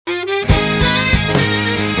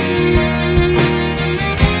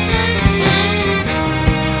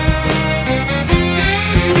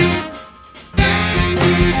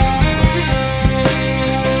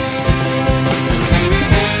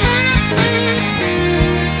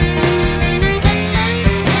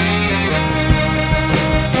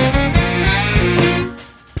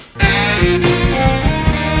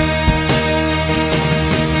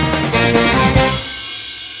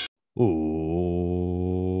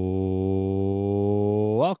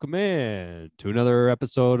welcome in to another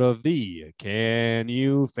episode of the Can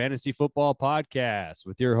You Fantasy Football Podcast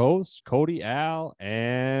with your hosts, Cody, Al,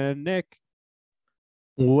 and Nick.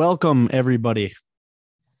 Welcome, everybody.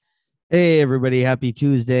 Hey, everybody. Happy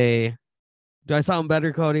Tuesday. Do I sound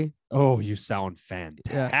better, Cody? Oh, you sound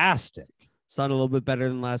fantastic. Sound a little bit better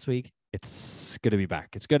than last week? It's good to be back.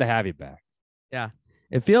 It's good to have you back. Yeah.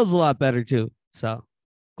 It feels a lot better, too. So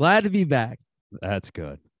glad to be back. That's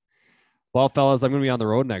good. Well, fellas, I'm going to be on the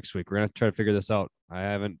road next week. We're going to try to figure this out. I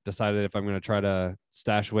haven't decided if I'm going to try to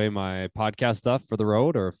stash away my podcast stuff for the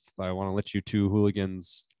road or if I want to let you two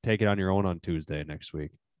hooligans take it on your own on Tuesday next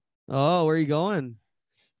week. Oh, where are you going?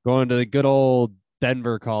 Going to the good old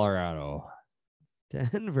Denver, Colorado.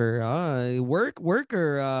 Denver. Work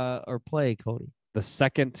or play, Cody? The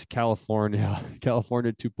second California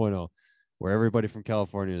 2.0, where everybody from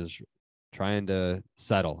California is trying to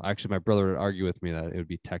settle. Actually, my brother would argue with me that it would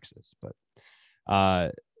be Texas, but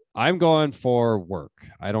I'm going for work.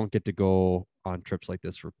 I don't get to go on trips like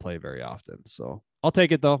this for play very often. So I'll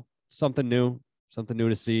take it though. Something new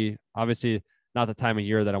to see. Obviously not the time of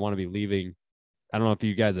year that I want to be leaving. I don't know if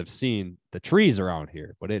you guys have seen the trees around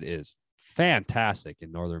here, but it is fantastic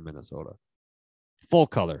in northern Minnesota. Full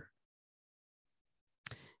color.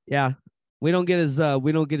 Yeah. We don't get as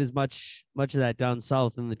much of that down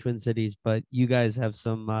south in the Twin Cities, but you guys have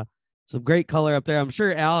some great color up there. I'm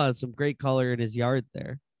sure Al has some great color in his yard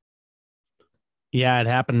there. Yeah, it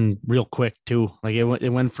happened real quick too. Like it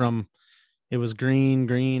went from it was green,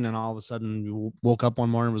 and all of a sudden we woke up one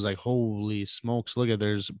morning and was like, holy smokes, look at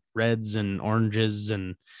there's reds and oranges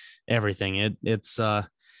and everything. It's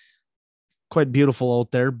quite beautiful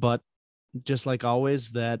out there, but just like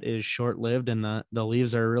always, that is short-lived and the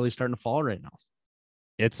leaves are really starting to fall right now.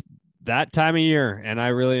 It's that time of year, and I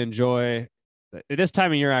really enjoy this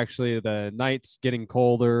time of year. Actually, the nights getting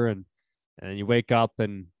colder and you wake up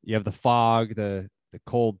and you have the fog, the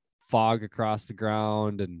cold fog across the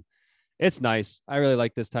ground, and it's nice. I really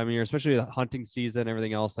like this time of year, especially the hunting season,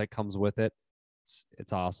 everything else that comes with it.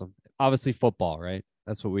 It's awesome. Obviously football, right?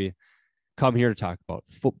 That's what we come here to talk about,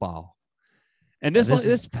 football. And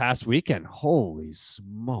this past weekend, holy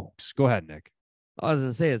smokes. Go ahead, Nick. I was going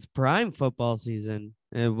to say it's prime football season,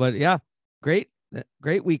 but yeah, great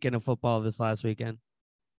weekend of football this last weekend.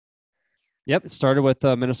 Yep, it started with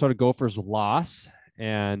the Minnesota Gophers loss,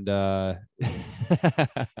 and Hey,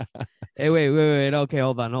 wait. Okay,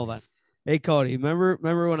 hold on. Hey, Cody,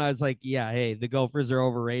 remember when I was like, yeah, hey, the Gophers are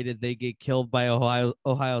overrated. They get killed by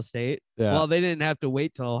Ohio State. Yeah. Well, they didn't have to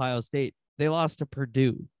wait till Ohio State. They lost to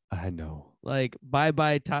Purdue. I know. Like,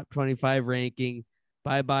 bye top 25 ranking.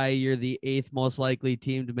 Bye. You're the 8th most likely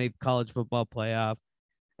team to make the college football playoff.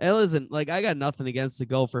 And listen, like, I got nothing against the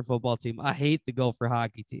Gopher football team. I hate the Gopher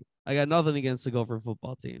hockey team. I got nothing against the Gopher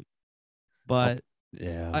football team. But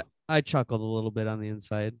yeah, I chuckled a little bit on the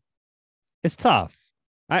inside. It's tough.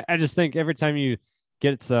 I just think every time you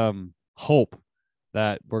get some hope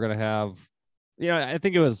that we're going to have, I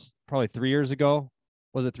think it was probably 3 years ago.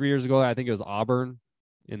 Was it 3 years ago? I think it was Auburn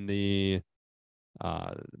in the,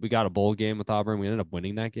 we got a bowl game with Auburn. We ended up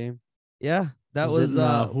winning that game. Yeah, that was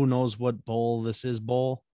who knows what bowl this is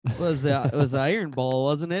bowl. It was the Iron Bowl,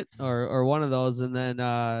 wasn't it? Or one of those. And then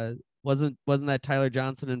wasn't that Tyler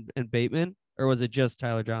Johnson and Bateman, or was it just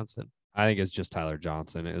Tyler Johnson? I think it's just Tyler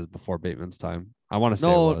Johnson. It was before Bateman's time. I want to say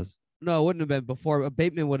it was. No, it wouldn't have been before.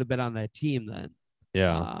 Bateman would have been on that team then.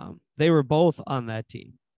 Yeah. They were both on that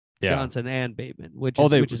team. Yeah. Johnson and Bateman.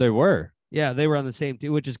 They were. Yeah, they were on the same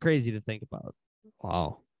team, which is crazy to think about.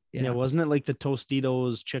 Wow. Yeah, wasn't it like the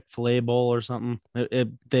Tostitos Chick-fil-A Bowl or something?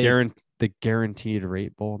 The Guaranteed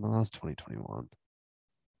Rate Bowl. No, that was 2021.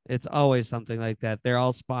 It's always something like that. They're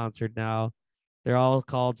all sponsored now. They're all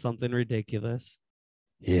called something ridiculous.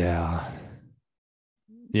 Yeah.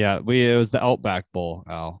 Yeah, it was the Outback Bowl,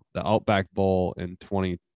 Al. The Outback Bowl in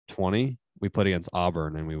 2020. We played against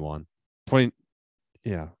Auburn and we won.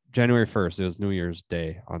 January 1st. It was New Year's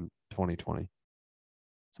Day on 2020.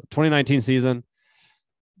 So 2019 season,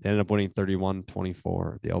 they ended up winning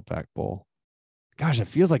 31-24, the Outback Bowl. Gosh, it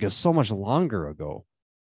feels like it's so much longer ago.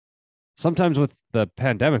 Sometimes with the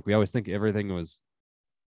pandemic, we always think everything was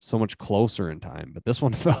so much closer in time, but this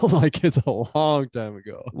one felt like it's a long time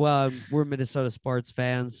ago. Well, we're Minnesota sports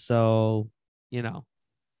fans, so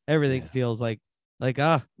everything feels like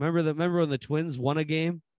remember when the Twins won a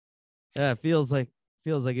game? Yeah, it feels like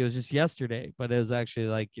it was just yesterday, but it was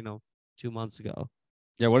actually 2 months ago.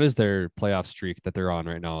 Yeah, what is their playoff streak that they're on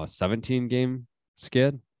right now? A 17-game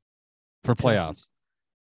skid for playoffs.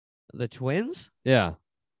 The Twins? Yeah.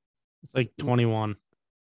 It's like 21.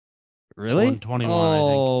 Really? 21,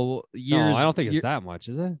 oh, I think. years. No, I don't think it's that much,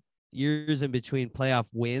 is it? years in between playoff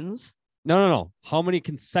wins. No. How many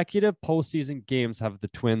consecutive postseason games have the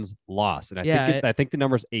Twins lost? And I think the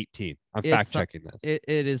number is 18. I'm fact checking this.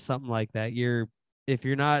 It is something like that. If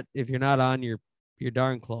you're not on, you're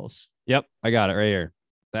darn close. Yep, I got it right here.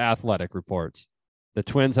 The Athletic reports the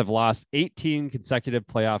Twins have lost 18 consecutive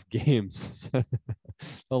playoff games,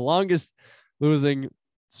 the longest losing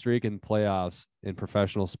streak in playoffs in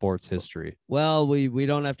professional sports history. Well, we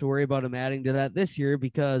don't have to worry about them adding to that this year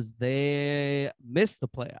because they missed the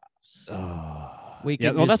playoffs.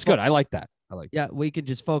 That's good. I like that. We can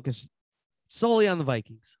just focus solely on the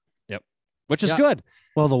Vikings. Yep, which is good.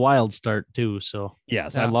 Well, the Wild start too. So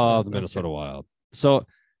yes, I love the Minnesota Wild. So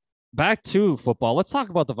back to football. Let's talk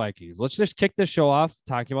about the Vikings. Let's just kick this show off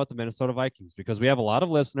talking about the Minnesota Vikings because we have a lot of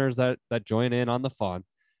listeners that join in on the fun,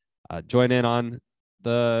 join in on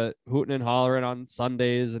the hooting and hollering on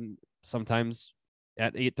Sundays and sometimes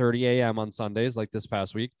at 8:30 a.m. on Sundays like this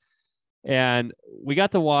past week. And we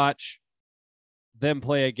got to watch them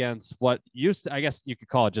play against what used to, I guess you could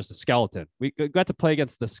call it just a skeleton. We got to play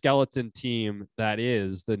against the skeleton team that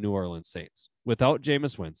is the New Orleans Saints without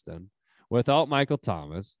Jameis Winston, without Michael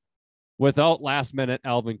Thomas, without last minute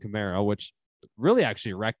Alvin Kamara, which really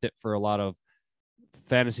actually wrecked it for a lot of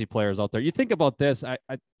fantasy players out there. You think about this, I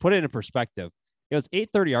put it in perspective. It was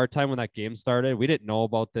 8:30 our time when that game started. We didn't know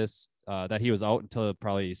about this, that he was out until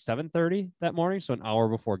probably 7:30 that morning, so an hour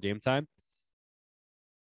before game time.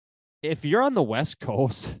 If you're on the West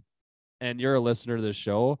Coast and you're a listener to this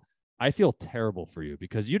show, I feel terrible for you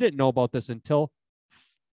because you didn't know about this until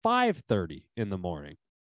 5:30 in the morning.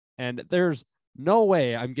 And there's no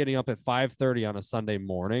way I'm getting up at 5:30 on a Sunday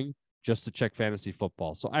morning just to check fantasy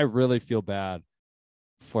football. So I really feel bad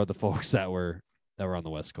for the folks that were on the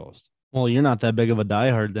West Coast. Well, you're not that big of a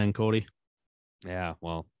diehard then, Cody. Yeah,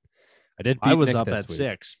 well, I was Nick up at week.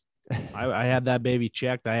 6. I had that baby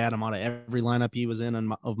checked. I had him out of every lineup he was in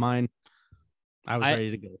of mine. I was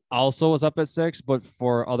ready to go. Also was up at 6, but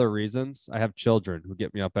for other reasons. I have children who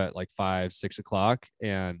get me up at like 5, 6 o'clock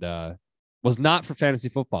and was not for fantasy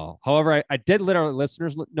football. However, I did let our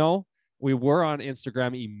listeners know we were on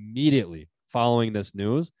Instagram immediately following this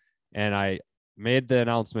news, and I made the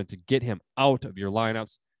announcement to get him out of your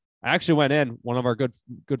lineups. I actually went in, one of our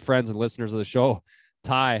good friends and listeners of the show,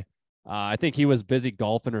 Ty, I think he was busy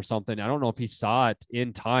golfing or something. I don't know if he saw it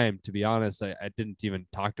in time, to be honest. I didn't even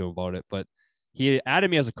talk to him about it, but he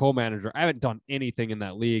added me as a co-manager. I haven't done anything in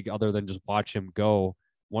that league other than just watch him go,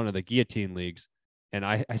 one of the guillotine leagues. And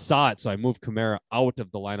I saw it, so I moved Kamara out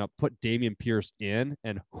of the lineup, put Dameon Pierce in,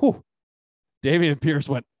 and Dameon Pierce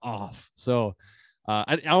went off. So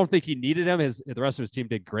I don't think he needed him. The rest of his team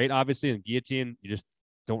did great, obviously. In guillotine, you just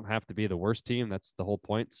don't have to be the worst team. That's the whole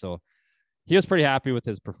point. So he was pretty happy with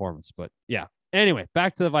his performance. But yeah, anyway,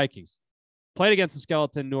 back to the Vikings. Played against the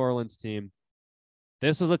skeleton New Orleans team.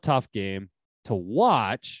 This was a tough game to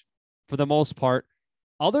watch for the most part,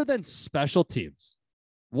 other than special teams.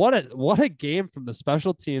 What a game from the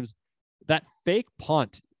special teams. That fake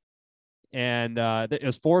punt. And it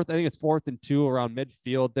was fourth. I think it's 4th and 2 around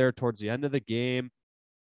midfield there towards the end of the game.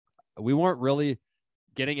 We weren't really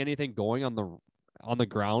getting anything going on the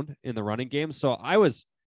ground in the running game. So I was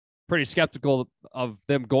pretty skeptical of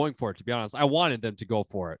them going for it, to be honest. I wanted them to go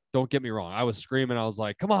for it. Don't get me wrong. I was screaming. I was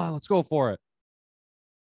like, come on, let's go for it.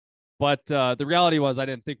 But the reality was I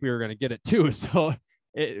didn't think we were going to get it too. So,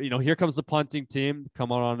 here comes the punting team,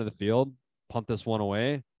 come on onto the field, punt this one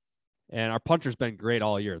away. And our punter's been great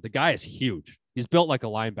all year. The guy is huge. He's built like a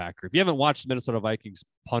linebacker. If you haven't watched the Minnesota Vikings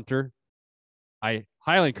punter, I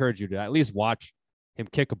highly encourage you to at least watch him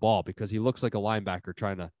kick a ball because he looks like a linebacker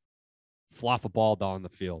trying to fluff a ball down the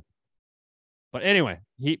field. But anyway,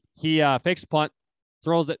 he fakes a punt,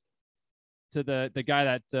 throws it to the guy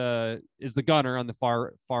that is the gunner on the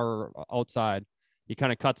far outside. He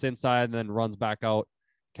kind of cuts inside and then runs back out,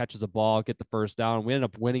 catches a ball, get the first down. We ended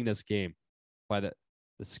up winning this game by the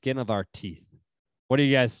skin of our teeth. What do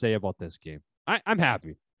you guys say about this game? I'm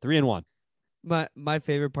happy. 3-1. My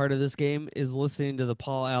favorite part of this game is listening to the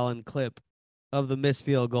Paul Allen clip of the missed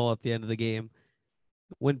field goal at the end of the game.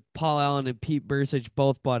 When Paul Allen and Pete Bursich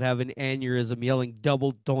both have an aneurysm yelling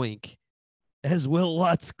double doink as Will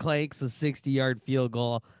Lutz clanks a 60-yard field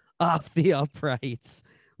goal off the uprights.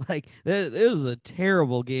 Like, it was a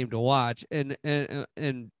terrible game to watch, and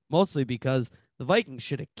mostly because the Vikings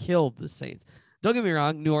should have killed the Saints. Don't get me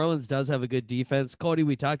wrong, New Orleans does have a good defense. Cody,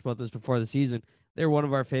 we talked about this before the season. They're one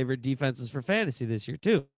of our favorite defenses for fantasy this year,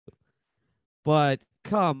 too. But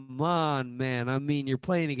come on, man. I mean, you're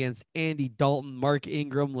playing against Andy Dalton, Mark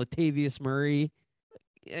Ingram, Latavius Murray.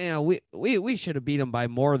 We should have beat them by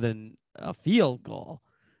more than a field goal.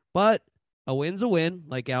 But A win's a win,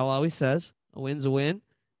 like Al always says. A win's a win.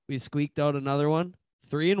 We squeaked out another one,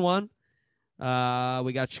 3-1.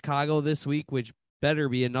 We got Chicago this week, which better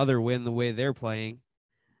be another win the way they're playing.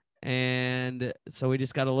 And so we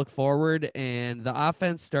just got to look forward. And the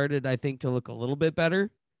offense started, I think, to look a little bit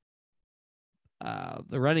better.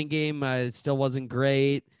 The running game still wasn't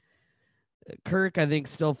great. Kirk, I think,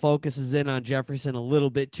 still focuses in on Jefferson a little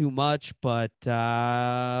bit too much, but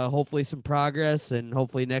hopefully some progress, and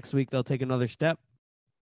hopefully next week they'll take another step.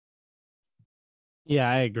 Yeah,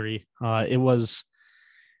 I agree. It was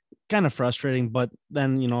kind of frustrating, but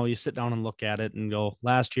then, you sit down and look at it and go,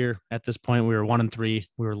 last year at this point, we were 1-3.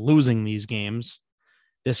 We were losing these games.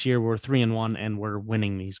 This year we're 3-1 and we're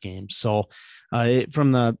winning these games. So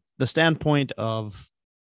from the standpoint of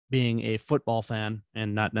being a football fan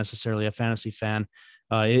and not necessarily a fantasy fan,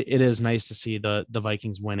 it is nice to see the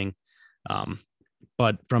Vikings winning.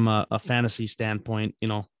 But from a fantasy standpoint,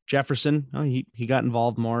 Jefferson, he got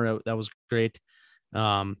involved more. That was great.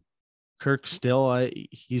 Kirk still,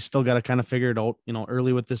 he's still got to kind of figure it out,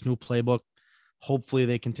 early with this new playbook. Hopefully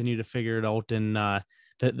they continue to figure it out. And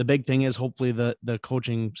the big thing is hopefully the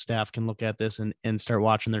coaching staff can look at this and start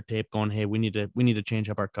watching their tape going, hey, we need to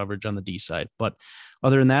change up our coverage on the D side. But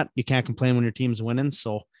other than that, you can't complain when your team's winning.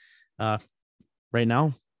 So right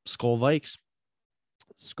now, Skol Vikes.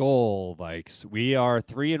 Skol Vikes. We are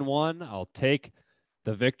 3-1. I'll take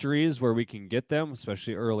the victories where we can get them,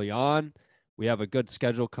 especially early on. We have a good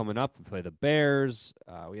schedule coming up. We play the Bears.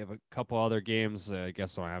 We have a couple other games. I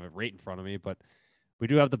guess I don't have it right in front of me, but we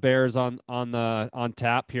do have the Bears on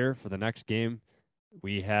tap here for the next game.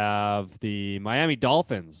 We have the Miami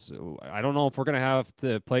Dolphins. I don't know if we're going to have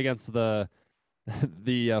to play against the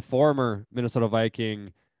former Minnesota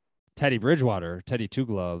Viking Teddy Bridgewater, Teddy Two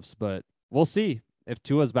Gloves, but we'll see if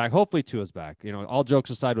Tua's back. Hopefully Tua's back. All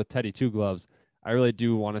jokes aside with Teddy Two Gloves, I really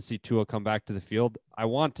do want to see Tua come back to the field. I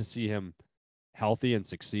want to see him healthy and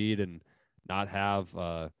succeed and not have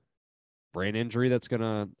a brain injury that's going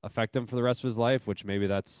to affect him for the rest of his life, which maybe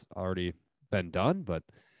that's already been done. But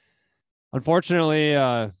unfortunately,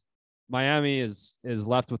 Miami is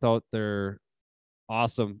left without their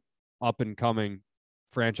awesome up and coming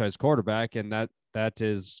franchise quarterback, and that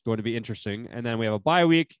is going to be interesting. And then we have a bye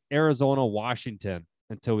week, Arizona, Washington,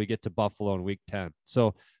 until we get to Buffalo in week 10.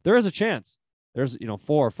 So there is a chance. There's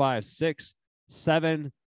 4, 5, 6,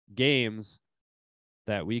 7 games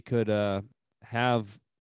that we could have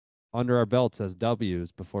under our belts as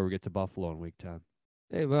W's before we get to Buffalo in week 10.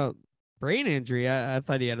 Hey, well, brain injury. I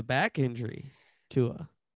thought he had a back injury. Tua.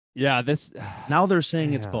 Yeah, now they're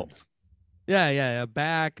saying it's both. Yeah,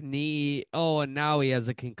 back, knee. Oh, and now he has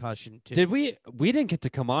a concussion too. We didn't get to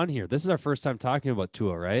come on here. This is our first time talking about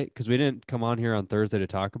Tua, right? Because we didn't come on here on Thursday to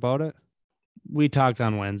talk about it. We talked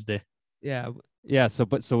on Wednesday. Yeah.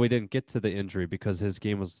 So we didn't get to the injury because his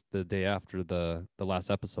game was the day after the last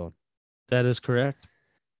episode. That is correct.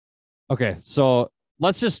 Okay, so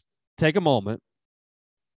let's just take a moment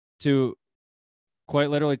to quite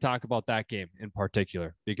literally talk about that game in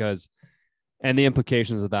particular, and the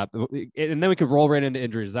implications of that. And then we could roll right into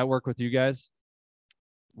injuries. Does that work with you guys?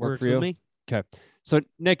 Works for you? With me. Okay. So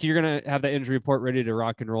Nick, you're going to have the injury report ready to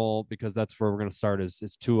rock and roll because that's where we're going to start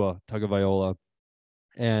is Tua Tagovailoa.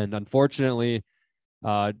 And unfortunately,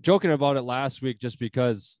 joking about it last week just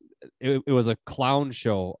because it was a clown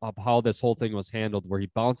show of how this whole thing was handled, where he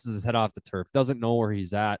bounces his head off the turf, doesn't know where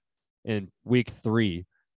he's at in week 3.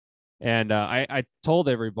 And I told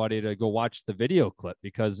everybody to go watch the video clip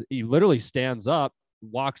because he literally stands up,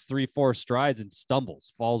 walks 3-4 strides and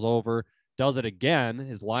stumbles, falls over, does it again.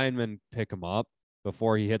 His linemen pick him up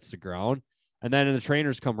before he hits the ground. And then the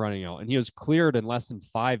trainers come running out, and he was cleared in less than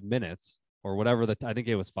 5 minutes or whatever. I think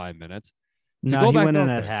it was 5 minutes. No, he went in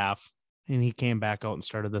at half, and he came back out and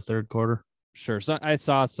started the third quarter. Sure. So I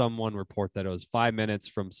saw someone report that it was 5 minutes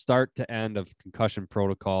from start to end of concussion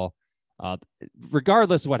protocol.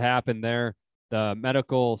 Regardless of what happened there, the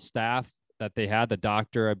medical staff that they had, the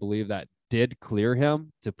doctor, I believe, that did clear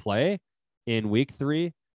him to play in week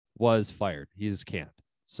 3 was fired. He's canned.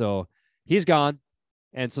 So he's gone.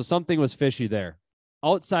 And so something was fishy there.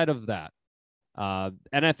 Outside of that,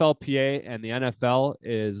 NFLPA and the NFL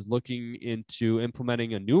is looking into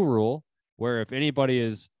implementing a new rule where if anybody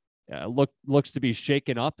is looks to be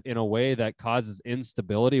shaken up in a way that causes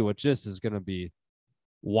instability, which this is going to be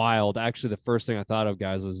wild. Actually, the first thing I thought of,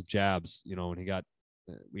 guys, was jabs. When he got,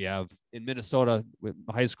 we have in Minnesota with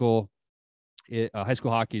high school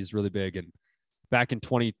hockey is really big. And back in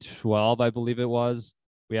 2012, I believe it was,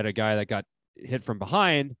 we had a guy that got hit from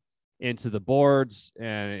behind into the boards,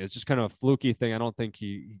 and it's just kind of a fluky thing. I don't think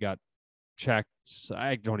he got checked.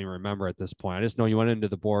 I don't even remember at this point. I just know he went into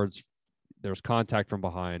the boards, There was contact from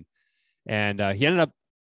behind, and he ended up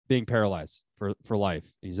being paralyzed for life.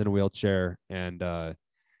 He's in a wheelchair, and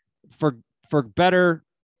for better,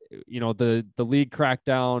 the league cracked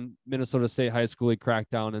down. Minnesota State High School league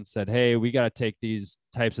cracked down and said, hey, we got to take these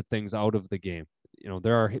types of things out of the game.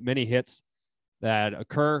 There are many hits that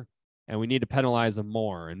occur, and we need to penalize them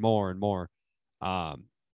more and more and more.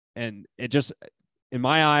 And it just, in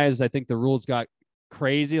my eyes, I think the rules got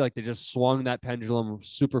crazy. Like, they just swung that pendulum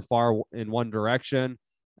super far in one direction.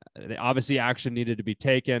 Obviously, action needed to be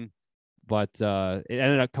taken, but it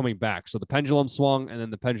ended up coming back. So the pendulum swung, and then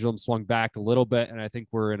the pendulum swung back a little bit, and I think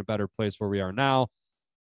we're in a better place where we are now.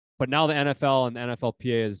 But now the NFL and the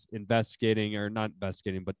NFLPA is investigating, or not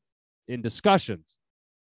investigating, but in discussions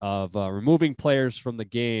of removing players from the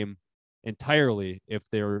game entirely if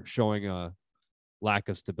they're showing a lack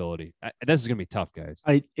of stability. This is going to be tough, guys.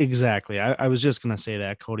 Exactly. I was just going to say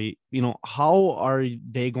that, Cody. How are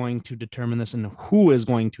they going to determine this, and who is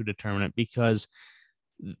going to determine it? Because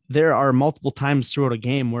there are multiple times throughout a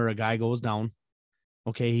game where a guy goes down.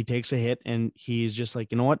 Okay, he takes a hit, and he's just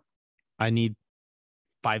like, you know what? I need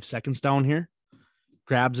 5 seconds down here.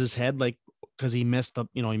 Grabs his head, like, because he missed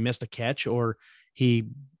a catch, or he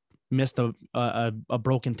missed a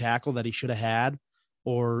broken tackle that he should have had,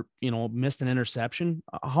 or missed an interception.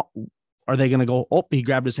 How are they going to go, oh, he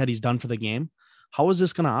grabbed his head, he's done for the game? How is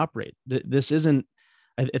this going to operate? This isn't,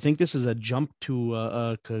 I think this is a jump to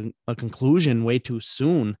a conclusion way too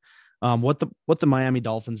soon. What the Miami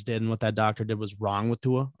Dolphins did and what that doctor did was wrong with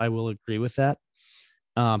Tua. I will agree with that.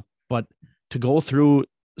 But to go through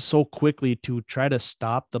so quickly to try to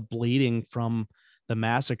stop the bleeding from the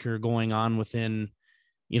massacre going on within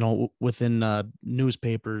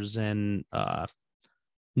newspapers and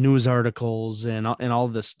news articles and all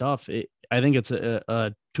this stuff, I think it's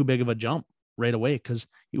a too big of a jump right away, because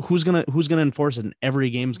who's gonna enforce it? And every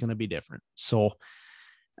game's gonna be different. So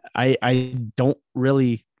I don't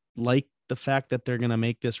really like the fact that they're gonna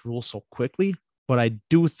make this rule so quickly, but I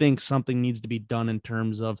do think something needs to be done in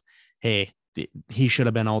terms of, hey, he should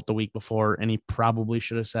have been out the week before, and he probably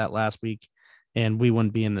should have sat last week, and we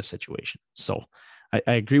wouldn't be in this situation. So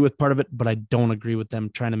I agree with part of it, but I don't agree with them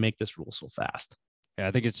trying to make this rule so fast. Yeah,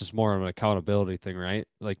 I think it's just more of an accountability thing, right?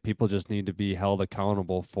 Like, people just need to be held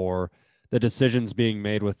accountable for the decisions being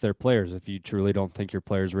made with their players. If you truly don't think your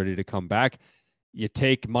player's ready to come back, you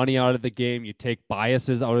take money out of the game, you take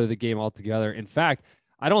biases out of the game altogether. In fact,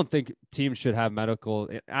 I don't think teams should have medical.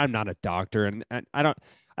 I'm not a doctor, and I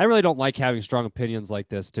really don't like having strong opinions like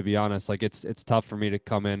this, to be honest. Like, it's tough for me to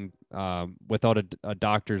come in without a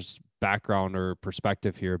doctor's background or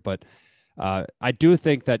perspective here. But I do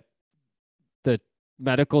think that the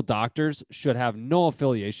medical doctors should have no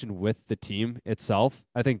affiliation with the team itself.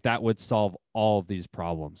 I think that would solve all of these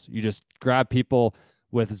problems. You just grab people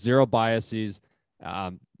with zero biases.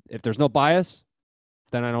 If there's no bias,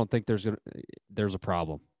 then I don't think there's a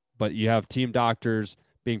problem. But you have team doctors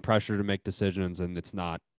being pressured to make decisions, and it's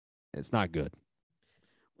not good.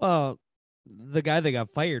 Well, the guy that got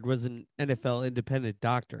fired was an NFL independent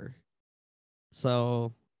doctor.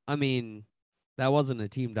 So, I mean, that wasn't a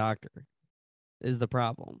team doctor is the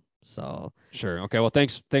problem. So sure. Okay. Well,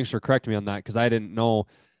 thanks for correcting me on that, because I didn't know.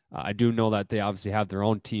 I do know that they obviously have their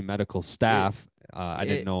own team medical staff. I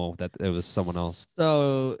didn't know that it was someone else.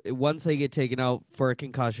 So once they get taken out for a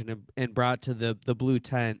concussion and brought to the blue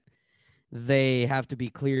tent, they have to be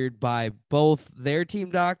cleared by both their team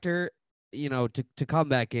doctor, to come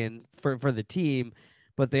back in for the team,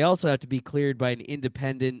 but they also have to be cleared by an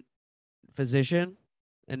independent physician,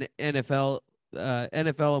 an NFL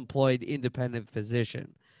employed independent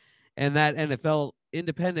physician. And that NFL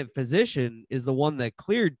independent physician is the one that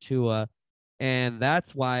cleared Tua. And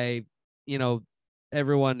that's why,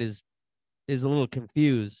 everyone is a little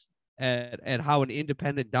confused at how an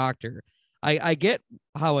independent doctor, I get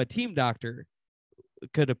how a team doctor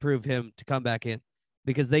could approve him to come back in,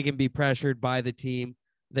 because they can be pressured by the team.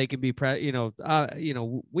 They can be,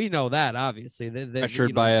 we know that, obviously.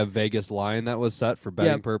 Pressured by a Vegas line that was set for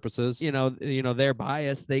betting purposes. They're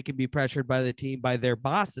biased. They can be pressured by the team, by their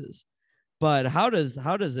bosses. But how does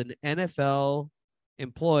an NFL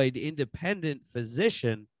employed independent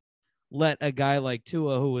physician let a guy like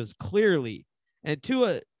Tua, who was clearly, and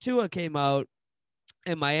Tua came out,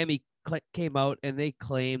 and Miami came out, and they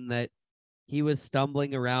claim that he was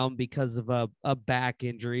stumbling around because of a back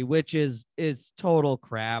injury, which is total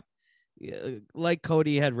crap. Like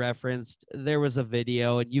Cody had referenced, there was a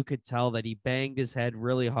video, and you could tell that he banged his head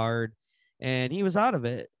really hard, and he was out of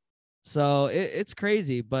it. So it's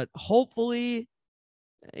crazy, but hopefully,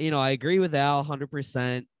 I agree with Al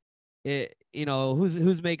 100%.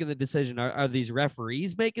 who's making the decision? Are these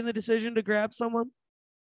referees making the decision to grab someone?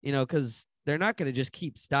 Because they're not going to just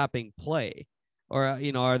keep stopping play. Or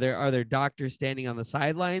are there doctors standing on the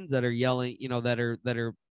sidelines that are yelling, that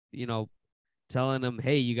are telling them,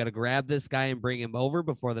 hey, you got to grab this guy and bring him over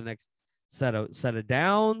before the next set of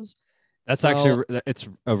downs. It's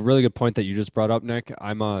a really good point that you just brought up, Nick.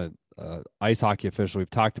 I'm a ice hockey official. We've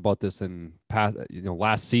talked about this in past,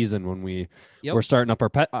 last season when we were starting up our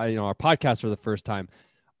podcast for the first time.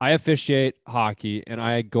 I officiate hockey and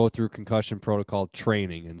I go through concussion protocol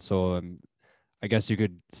training, and so I guess you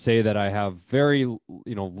could say that I have very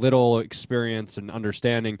little experience and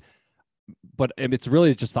understanding. But it's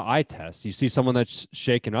really just the eye test. You see someone that's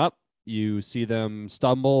shaken up, you see them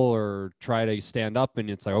stumble or try to stand up, and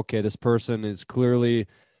it's like, okay, this person is clearly,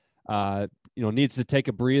 needs to take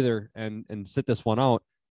a breather and sit this one out.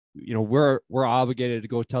 We're obligated to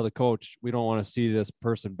go tell the coach we don't want to see this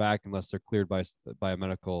person back unless they're cleared by a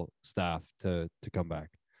medical staff to come back.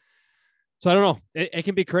 So I don't know. It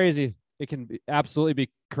can be crazy. It can absolutely be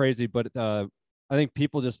crazy, but I think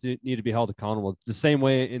people just need to be held accountable. The same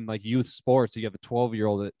way in like youth sports, you have a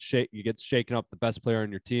 12-year-old that gets shaken up, the best player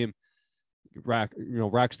on your team,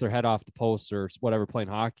 racks their head off the post or whatever, playing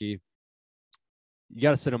hockey. You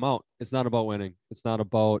got to sit them out. It's not about winning. It's not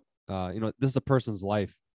about, this is a person's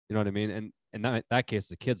life. You know what I mean? And in that case,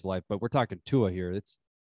 it's a kid's life, but we're talking Tua here. It's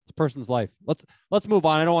a person's life. Let's move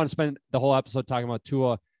on. I don't want to spend the whole episode talking about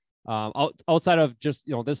Tua. Outside of just,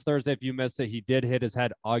 this Thursday, if you missed it, he did hit his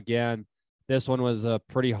head again. This one was a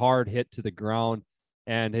pretty hard hit to the ground,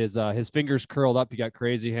 and his fingers curled up. He got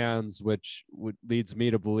crazy hands, which leads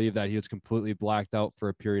me to believe that he was completely blacked out for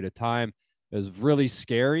a period of time. It was really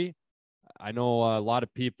scary. I know a lot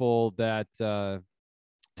of people that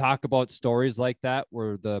talk about stories like that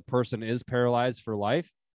where the person is paralyzed for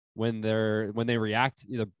life when they react,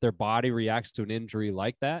 their body reacts to an injury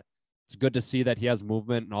like that. It's good to see that he has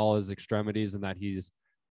movement in all his extremities and that he's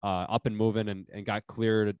up and moving and got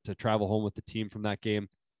cleared to travel home with the team from that game.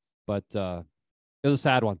 But it was a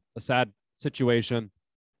sad one, a sad situation.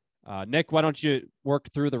 Nick, why don't you work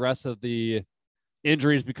through the rest of the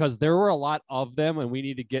injuries, because there were a lot of them and we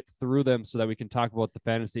need to get through them so that we can talk about the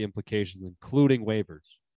fantasy implications, including waivers.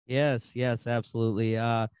 Yes, absolutely.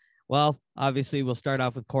 Well, obviously we'll start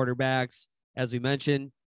off with quarterbacks. As we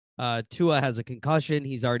mentioned, Tua has a concussion.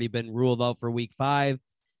 He's already been ruled out for week 5.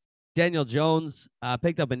 Daniel Jones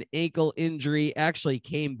picked up an ankle injury, actually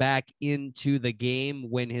came back into the game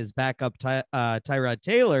when his backup Tyrod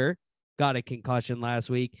Taylor got a concussion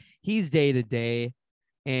last week. He's day-to-day.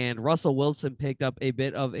 And Russell Wilson picked up a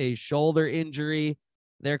bit of a shoulder injury.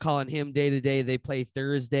 They're calling him day-to-day. They play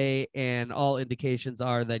Thursday, and all indications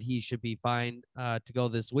are that he should be fine to go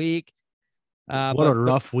this week. What a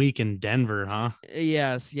rough week in Denver, huh?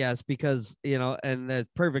 Yes, because, and the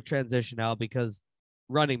perfect transition now, because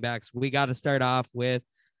running backs, we got to start off with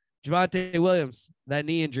Javonte Williams, that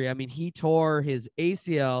knee injury. I mean, he tore his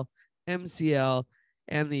ACL, MCL,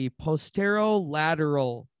 and the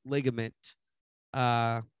posterolateral ligament.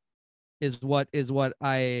 Is what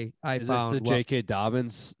I is found. This the J.K.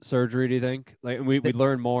 Dobbins surgery, do you think? Like we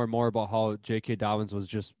learn more and more about how J.K. Dobbins was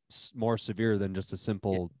just more severe than just a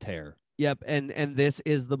simple tear. Yep, and this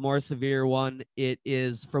is the more severe one. It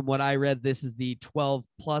is, from what I read, this is the 12+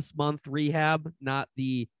 month rehab, not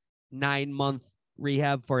the 9-month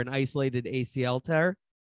rehab for an isolated ACL tear.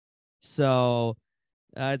 So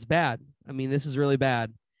it's bad. I mean, this is really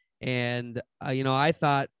bad. And I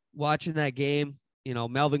thought watching that game,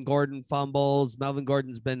 Melvin Gordon fumbles. Melvin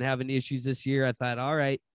Gordon's been having issues this year. I thought, all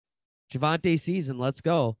right, Javonte season, let's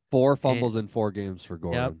go. 4 fumbles in 4 games for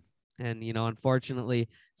Gordon. Yep. And, unfortunately,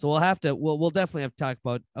 so we'll definitely have to talk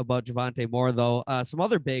about Javonte more, though. Some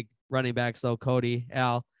other big running backs, though, Cody,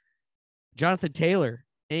 Al, Jonathan Taylor,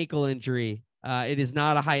 ankle injury. It is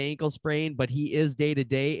not a high ankle sprain, but he is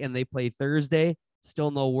day-to-day, and they play Thursday. Still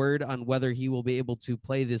no word on whether he will be able to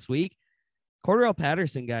play this week. Cordarrelle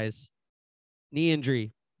Patterson, guys, knee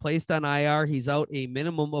injury, placed on IR. He's out a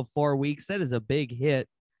minimum of 4 weeks. That is a big hit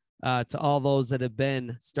to all those that have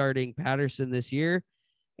been starting Patterson this year.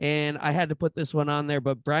 And I had to put this one on there,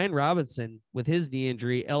 but Brian Robinson, with his knee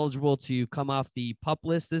injury, eligible to come off the PUP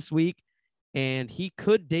list this week, and he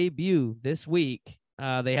could debut this week.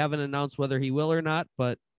 They haven't announced whether he will or not,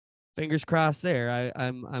 but fingers crossed there.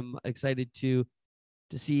 I'm excited to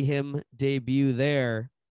see him debut there.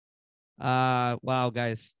 Wow,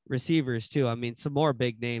 guys, receivers too. I mean, some more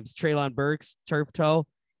big names. Treylon Burks, turf toe.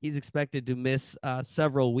 He's expected to miss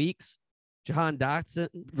several weeks. Jahan Dotson.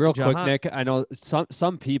 Quick, Nick, I know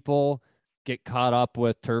some people get caught up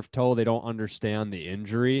with turf toe. They don't understand the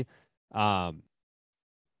injury.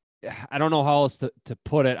 I don't know how else to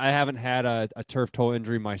put it. I haven't had a turf toe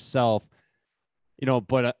injury myself,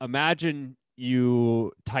 but imagine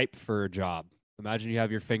you type for a job. Imagine you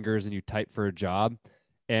have your fingers and you type for a job,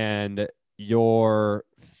 and your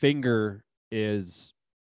finger is,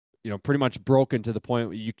 pretty much broken to the point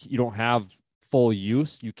where you don't have full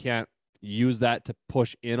use. You can't use that to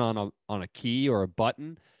push in on a key or a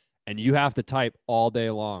button, and you have to type all day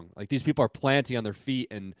long. Like, these people are planting on their feet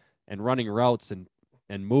and running routes and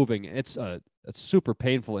moving. It's a super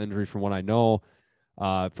painful injury from what I know,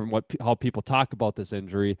 from how people talk about this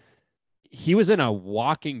injury. He was in a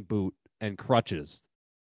walking boot and crutches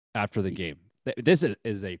after the game. This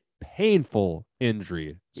is a painful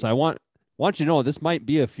injury. So I want you to know this might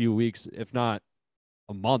be a few weeks, if not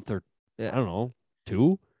a month, or I don't know,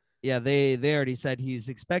 2. Yeah, they already said he's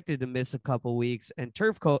expected to miss a couple weeks, and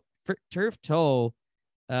turf toe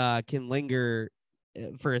can linger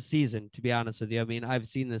for a season, to be honest with you. I mean, I've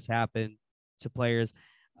seen this happen to players.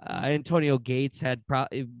 Antonio Gates had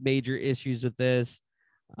major issues with this.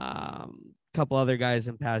 Couple other guys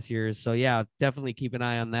in past years. So yeah, definitely keep an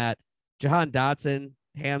eye on that. Jahan Dotson,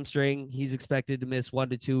 hamstring. He's expected to miss 1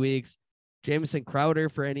 to 2 weeks. Jamison Crowder,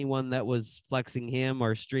 for anyone that was flexing him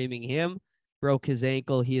or streaming him, broke his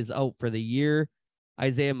ankle. He is out for the year.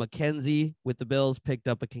 Isaiah McKenzie with the Bills picked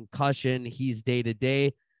up a concussion. He's day to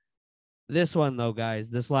day. This one, though, guys,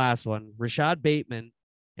 this last one, Rashad Bateman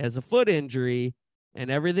has a foot injury,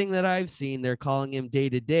 and everything that I've seen, they're calling him day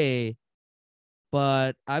to day.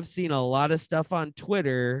 But I've seen a lot of stuff on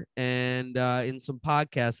Twitter and in some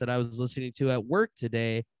podcasts that I was listening to at work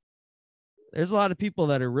today. There's a lot of people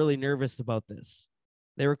that are really nervous about this.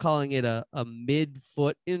 They were calling it a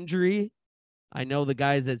mid-foot injury. I know the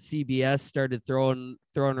guys at CBS started throwing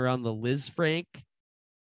around the Liz Frank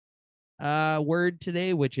word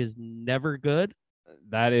today, which is never good.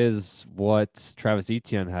 That is what Travis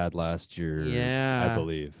Etienne had last year, I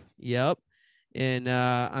believe. Yep. And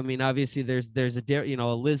I mean, obviously, there's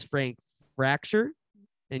a Liz Frank fracture,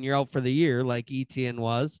 and you're out for the year, like Etienne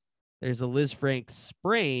was. There's a Liz Frank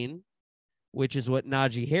sprain, which is what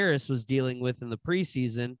Najee Harris was dealing with in the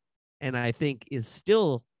preseason, and I think is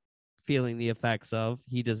still feeling the effects of.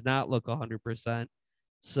 He does not look 100%.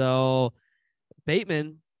 So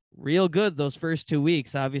Bateman, real good those first 2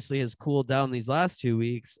 weeks. Obviously, has cooled down these last 2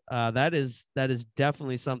 weeks. That is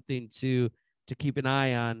definitely something to keep an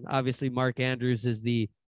eye on. Obviously, Mark Andrews is the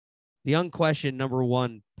unquestioned number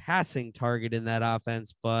one passing target in that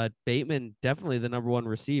offense, but Bateman definitely the number one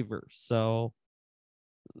receiver. So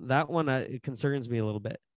that one it concerns me a little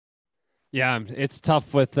bit. Yeah, it's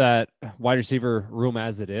tough with that wide receiver room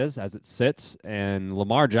as it sits. And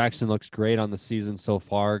Lamar Jackson looks great on the season so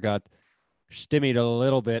far. Got stymied a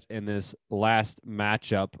little bit in this last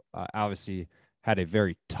matchup. Obviously, had a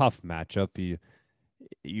very tough matchup.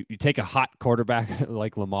 You take a hot quarterback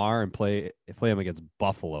like Lamar and play him against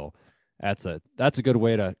Buffalo. That's a good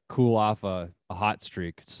way to cool off a hot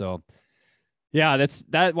streak. So yeah,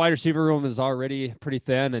 that wide receiver room is already pretty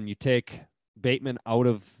thin, and you take Bateman out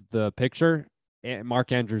of the picture, and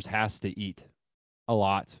Mark Andrews has to eat a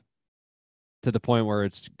lot to the point where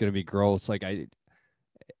it's going to be gross. Like I'd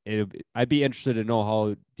be interested to know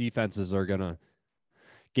how defenses are going to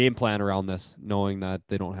game plan around this, knowing that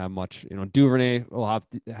they don't have much. Duvernay will have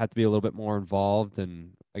to be a little bit more involved,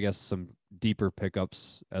 and I guess some deeper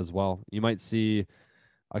pickups as well. You might see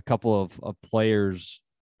a couple of players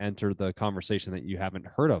enter the conversation that you haven't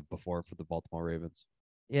heard of before for the Baltimore Ravens.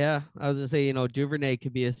 Yeah, I was gonna say, Duvernay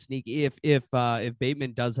could be a sneaky if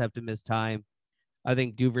Bateman does have to miss time. I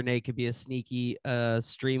think Duvernay could be a sneaky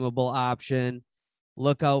streamable option.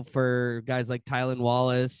 Look out for guys like Tylan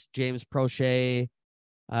Wallace, James Prochet.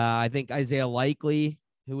 I think Isaiah Likely,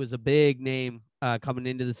 who was a big name coming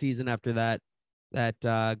into the season after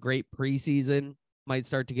that great preseason, might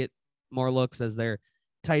start to get more looks as their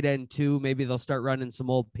tight end too. Maybe they'll start running some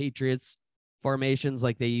old Patriots formations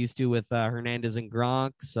like they used to with Hernandez and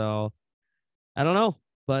Gronk. So I don't know,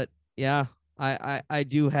 but yeah, I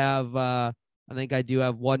do have I think I do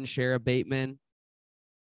have one share of Bateman.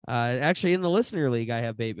 Actually, in the listener league, I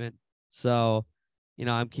have Bateman. So,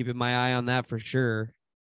 I'm keeping my eye on that for sure.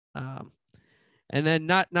 And then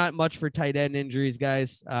not much for tight end injuries,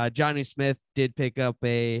 guys. Johnny Smith did pick up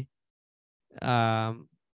an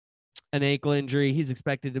ankle injury. He's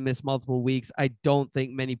expected to miss multiple weeks. I don't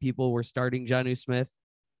think many people were starting Johnny Smith.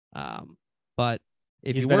 But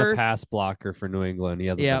if he's been a pass blocker for New England, he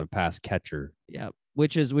hasn't been a pass catcher. Yeah,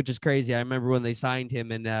 which is crazy. I remember when they signed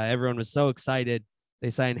him, and everyone was so excited. They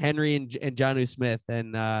signed Henry and Jonnu Smith,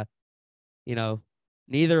 and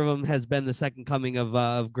neither of them has been the second coming of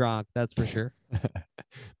Gronk. That's for sure.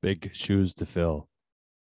 Big shoes to fill.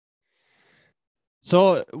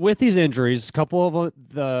 So with these injuries, a couple of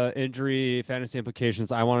the injury fantasy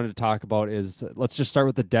implications I wanted to talk about is let's just start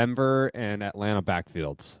with the Denver and Atlanta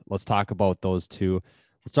backfields. Let's talk about those two.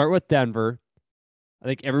 Let's start with Denver. I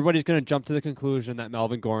think everybody's going to jump to the conclusion that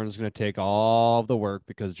Melvin Gordon is going to take all of the work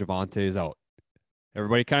because Javonte is out.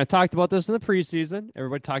 Everybody kind of talked about this in the preseason.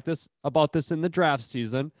 Everybody talked about this in the draft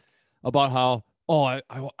season about how, oh,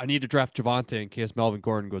 I need to draft Javonte in case Melvin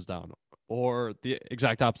Gordon goes down. Or the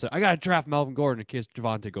exact opposite. I got to draft Melvin Gordon in case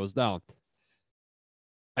Javonte goes down.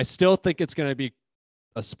 I still think it's going to be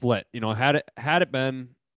a split. Had it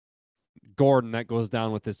been Gordon that goes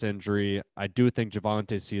down with this injury, I do think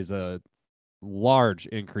Javonte sees a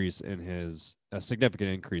significant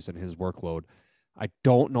increase in his workload. I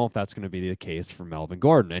don't know if that's going to be the case for Melvin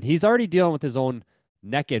Gordon. And he's already dealing with his own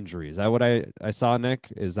neck injuries. I saw, Nick,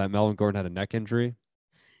 is that Melvin Gordon had a neck injury.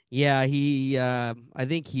 Yeah, I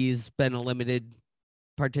think he's been a limited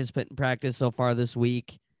participant in practice so far this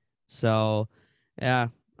week. So, yeah.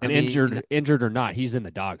 And injured or not, he's in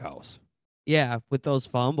the doghouse. Yeah, with those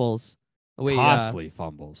fumbles. Costly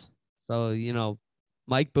fumbles. So,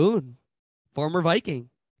 Mike Boone, former Viking.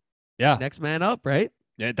 Yeah. Next man up, right?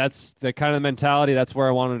 Yeah, that's the kind of mentality. That's where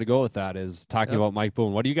I wanted to go with that, is talking about Mike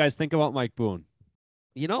Boone. What do you guys think about Mike Boone?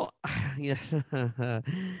 Yeah.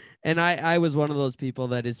 And I was one of those people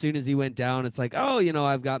that as soon as he went down, it's like, oh,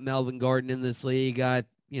 I've got Melvin Gordon in this league.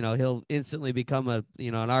 He'll instantly become an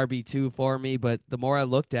RB2 for me. But the more I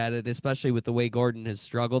looked at it, especially with the way Gordon has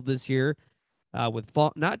struggled this year,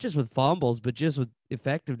 not just with fumbles, but just with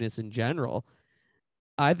effectiveness in general,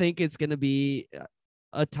 I think it's going to be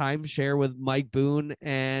a timeshare with Mike Boone.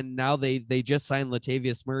 And now they just signed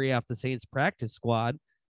Latavius Murray off the Saints practice squad.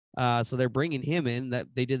 So they're bringing him in. That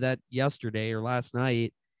they did that yesterday or last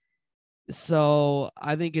night. So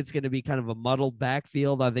I think it's going to be kind of a muddled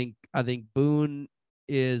backfield. I think Boone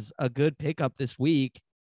is a good pickup this week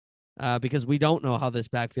because we don't know how this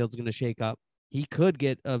backfield is going to shake up. He could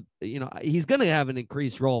get he's going to have an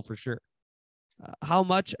increased role for sure. How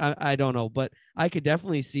much I don't know, but I could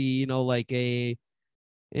definitely see Melvin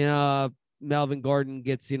Gordon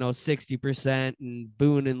gets 60% and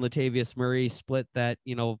Boone and Latavius Murray split that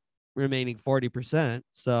remaining 40%.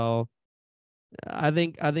 So I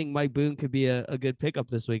think Mike Boone could be a good pickup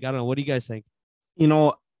this week. I don't know. What do you guys think?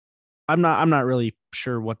 I'm not really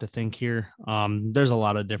sure what to think here. There's a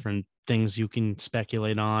lot of different things you can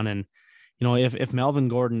speculate on, and if Melvin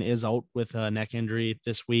Gordon is out with a neck injury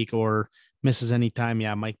this week or misses any time,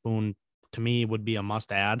 yeah, Mike Boone to me would be a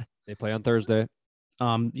must add. They play on Thursday.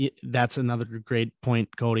 That's another great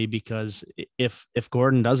point, Cody, because if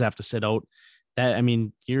Gordon does have to sit out,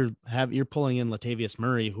 you're pulling in Latavius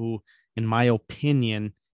Murray, who, in my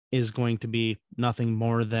opinion, is going to be nothing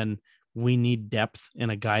more than we need depth in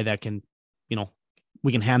a guy that can,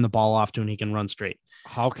 we can hand the ball off to and he can run straight.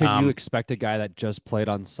 How can you expect a guy that just played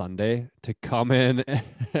on Sunday to come in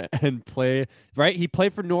and play, right? He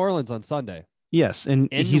played for New Orleans on Sunday. Yes,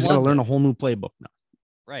 and he's going to learn a whole new playbook now.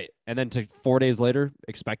 Right. And then 4 days later,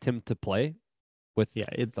 expect him to play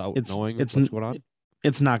without knowing what's going on?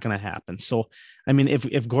 It's not going to happen. So,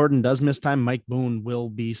 if Gordon does miss time, Mike Boone will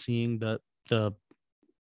be seeing the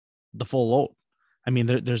full load.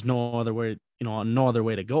 There's no other way, no other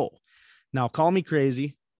way to go. Now, call me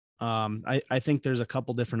crazy. I think there's a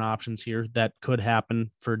couple different options here that could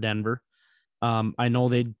happen for Denver. I know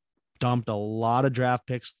they dumped a lot of draft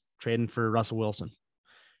picks trading for Russell Wilson,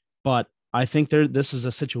 but I think this is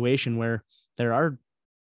a situation where there are,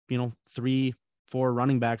 3-4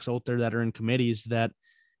 running backs out there that are in committees that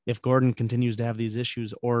if Gordon continues to have these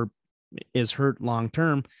issues or is hurt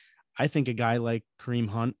long-term, I think a guy like Kareem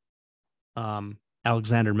Hunt,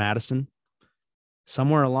 Alexander Madison,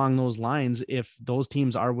 somewhere along those lines, if those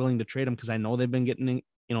teams are willing to trade him, because I know they've been getting,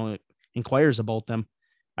 inquiries about them,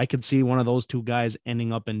 I could see one of those two guys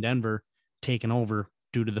ending up in Denver taking over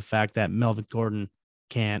due to the fact that Melvin Gordon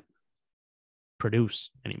can't produce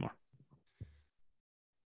anymore.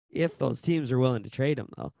 If those teams are willing to trade him,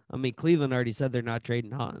 though. Cleveland already said they're not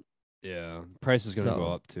trading Hunt. Yeah, price is going to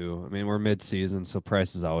go up too. We're mid-season, so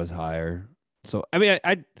price is always higher. So,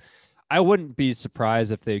 I wouldn't be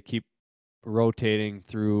surprised if they keep rotating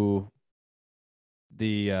through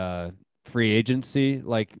the free agency.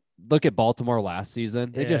 Like, look at Baltimore last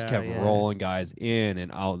season. They just kept rolling guys in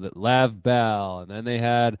and out. Lev Bell, and then they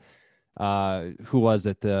had who was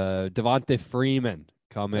it? The Devontae Freeman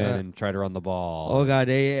come in and try to run the ball. Oh God,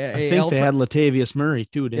 I think they had Latavius Murray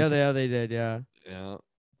too. Didn't they did. Yeah.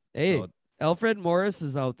 Hey, Alfred Morris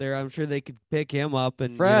is out there. I'm sure they could pick him up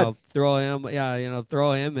and throw him. Yeah,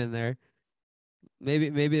 throw him in there.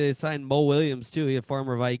 Maybe they signed Mo Williams too. He's a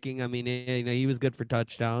former Viking. He was good for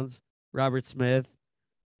touchdowns. Robert Smith,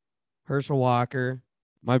 Herschel Walker.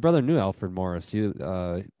 My brother knew Alfred Morris.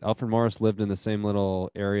 Alfred Morris lived in the same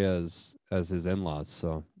little area as his in-laws,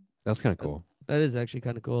 so that's kind of cool. That is actually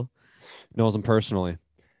kind of cool. Knows him personally.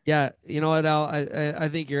 Yeah, you know what, Al? I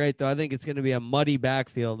think you're right though. I think it's going to be a muddy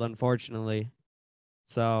backfield, unfortunately.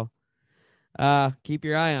 So, keep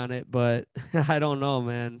your eye on it, but I don't know,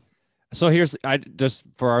 man. So I just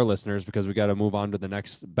for our listeners, because we got to move on to the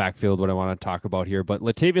next backfield, what I want to talk about here. But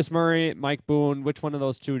Latavius Murray, Mike Boone, which one of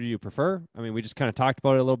those two do you prefer? I mean, we just kind of talked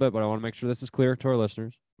about it a little bit, but I want to make sure this is clear to our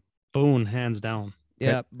listeners. Boone, hands down.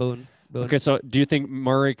 Yeah, Boone. Okay, so do you think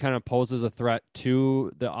Murray kind of poses a threat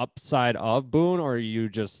to the upside of Boone, or are you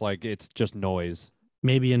just like it's just noise?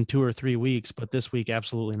 Maybe in 2 or 3 weeks, but this week,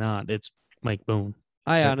 absolutely not. It's Mike Boone.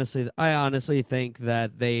 I honestly think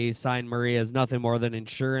that they signed Murray as nothing more than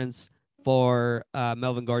insurance for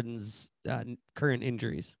Melvin Gordon's current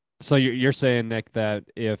injuries. So you're saying, Nick, that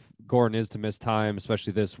if Gordon is to miss time,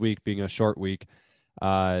 especially this week being a short week,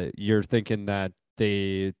 you're thinking that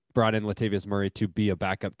they brought in Latavius Murray to be a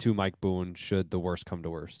backup to Mike Boone should the worst come to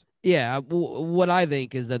worst. Yeah, what I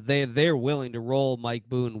think is that they're willing to roll Mike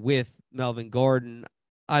Boone with Melvin Gordon.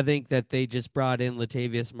 I think that they just brought in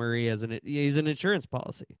Latavius Murray he's an insurance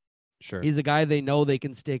policy. Sure. He's a guy they know they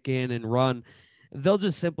can stick in and run. They'll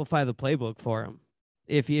just simplify the playbook for him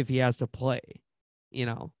if he has to play, you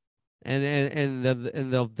know, and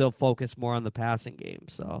they'll focus more on the passing game.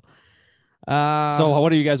 So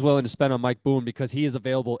what are you guys willing to spend on Mike Boone? Because he is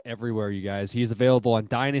available everywhere, you guys. He's available on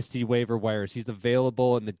Dynasty waiver wires. He's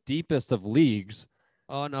available in the deepest of leagues.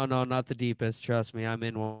 Oh, no, not the deepest. Trust me, I'm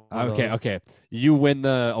in one. Okay. You win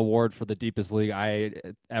the award for the deepest league I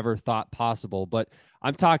ever thought possible. But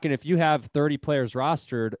I'm talking if you have 30 players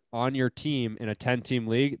rostered on your team in a 10-team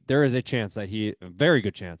league, there is a very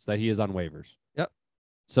good chance that he is on waivers. Yep.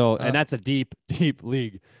 So, and that's a deep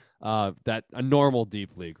league, a normal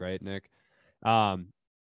deep league, right, Nick?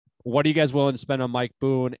 What are you guys willing to spend on Mike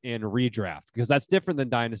Boone in redraft? Because that's different than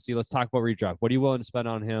Dynasty. Let's talk about redraft. What are you willing to spend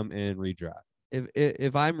on him in redraft?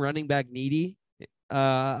 If I'm running back needy,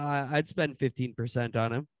 I'd spend 15%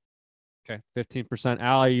 on him. Okay, 15%.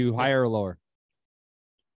 Al, are you higher or lower?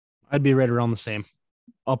 I'd be right around the same,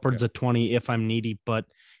 upwards of 20 if I'm needy. But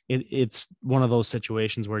it's one of those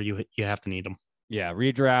situations where you have to need them. Yeah,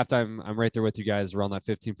 redraft. I'm right there with you guys around that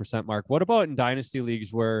 15% mark. What about in dynasty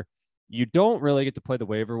leagues where you don't really get to play the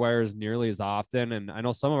waiver wires nearly as often? And I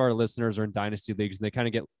know some of our listeners are in dynasty leagues and they kind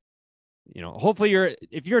of get, hopefully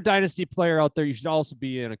if you're a dynasty player out there, you should also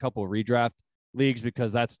be in a couple of redraft leagues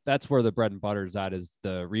because that's where the bread and butter is at, is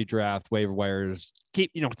the redraft waiver wires.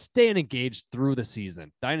 Keep, staying engaged through the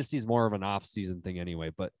season. Dynasty is more of an off season thing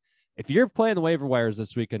anyway. But if you're playing the waiver wires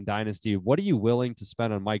this week in dynasty, what are you willing to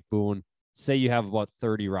spend on Mike Boone? Say you have about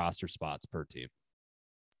 30 roster spots per team.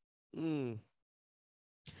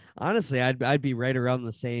 Honestly, I'd be right around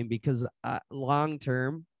the same because long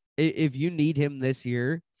term, if you need him this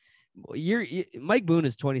year, Mike Boone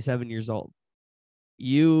is 27 years old.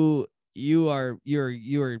 You are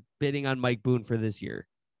bidding on Mike Boone for this year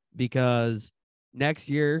because next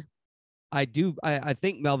year, I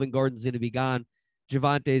think Melvin Gordon's going to be gone.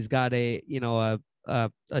 Javante's got a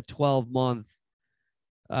 12-month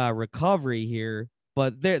recovery here,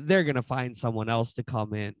 but they're going to find someone else to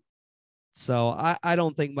come in. So I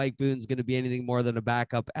don't think Mike Boone's going to be anything more than a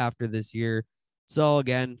backup after this year. So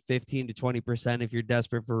again, 15 to 20% if you're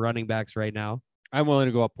desperate for running backs right now. I'm willing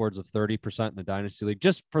to go upwards of 30% in the dynasty league,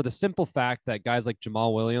 just for the simple fact that guys like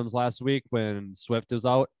Jamal Williams last week when Swift was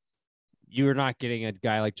out, you're not getting a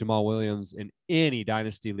guy like Jamal Williams in any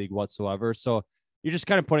dynasty league whatsoever. So you're just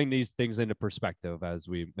kind of putting these things into perspective as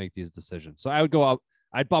we make these decisions. So I would go up,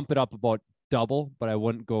 I'd bump it up about double, but I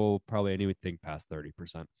wouldn't go probably anything past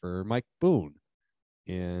 30% for Mike Boone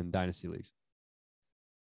in dynasty leagues.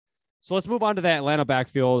 So let's move on to that Atlanta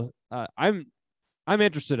backfield. I'm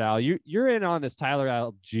interested, Al. You're in on this Tyler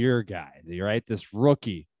Algier guy, right? This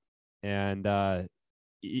rookie, and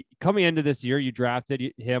coming into this year, you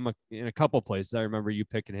drafted him in a couple places. I remember you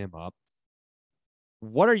picking him up.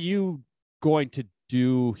 What are you going to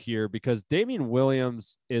do here? Because Damian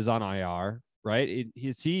Williams is on IR, right?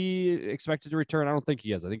 Is he expected to return? I don't think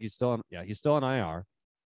he is. I think he's still on. Yeah, he's still on IR.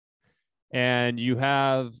 And you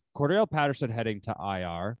have Cordell Patterson heading to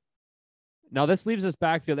IR. Now, this leaves this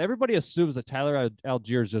backfield. Everybody assumes that Tyler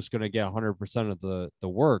Algier is just going to get 100% of the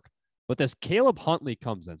work. But this Caleb Huntley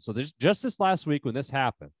comes in. So just this last week when this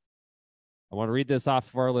happened, I want to read this off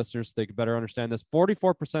for our listeners so they can better understand this.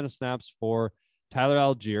 44% of snaps for Tyler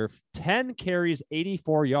Algier, 10 carries,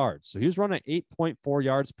 84 yards. So he was running 8.4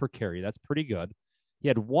 yards per carry. That's pretty good. He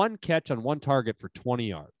had one catch on one target for 20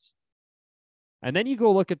 yards. And then you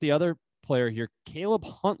go look at the other player here, Caleb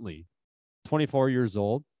Huntley, 24 years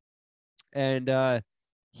old. And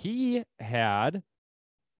he had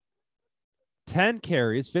 10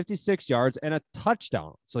 carries, 56 yards, and a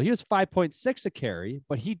touchdown. So he was 5.6 a carry,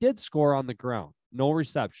 but he did score on the ground. No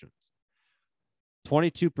receptions.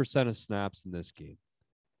 22% of snaps in this game.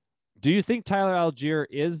 Do you think Tyler Algier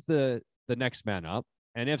is the next man up?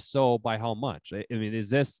 And if so, by how much? I mean, is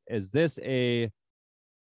this a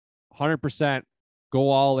 100% go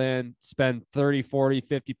all in, spend 30, 40,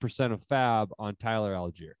 50% of fab on Tyler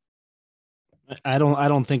Algier? I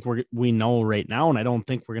don't think we know right now, and I don't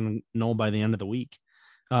think we're gonna know by the end of the week.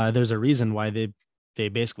 There's a reason why they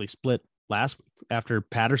basically split last week after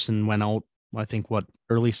Patterson went out. I think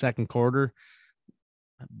early second quarter,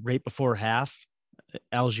 right before half.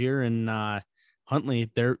 Algier and Huntley,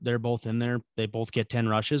 they're both in there. They both get 10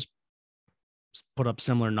 rushes, put up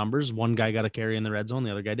similar numbers. One guy got a carry in the red zone,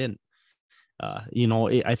 the other guy didn't.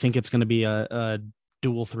 I think it's going to be a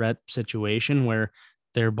dual threat situation where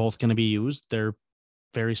they're both going to be used. They're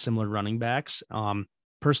very similar running backs.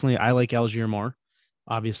 Personally, I like Algier more.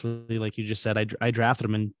 Obviously, like you just said, I drafted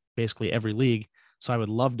him in basically every league. So I would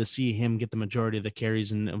love to see him get the majority of the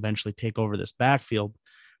carries and eventually take over this backfield.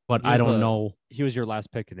 But I don't know. He was your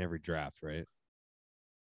last pick in every draft, right?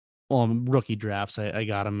 Well, rookie drafts, I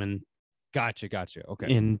got him in. Gotcha.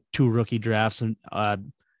 Okay. In 2 rookie drafts, and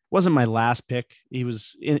wasn't my last pick. He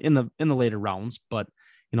was in the later rounds, but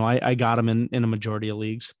I got him in a majority of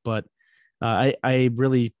leagues. But I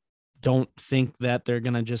really don't think that they're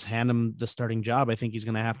gonna just hand him the starting job. I think he's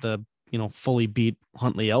gonna have to fully beat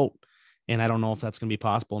Huntley out, and I don't know if that's gonna be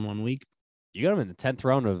possible in 1 week. You got him in the 10th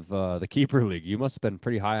round of the keeper league. You must have been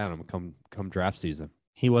pretty high on him come draft season.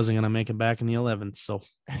 He wasn't going to make it back in the 11th. So,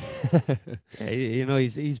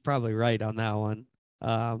 he's probably right on that one.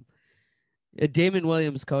 Damon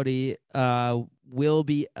Williams, Cody, will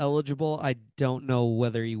be eligible. I don't know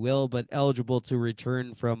whether he will, but eligible to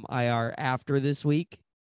return from IR after this week.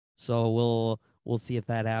 So we'll see if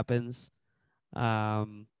that happens.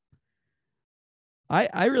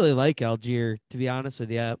 I really like Algier, to be honest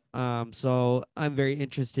with you. So I'm very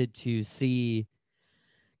interested to see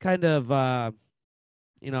kind of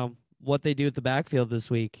what they do at the backfield this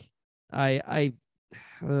week. I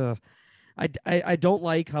don't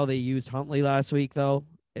like how they used Huntley last week, though.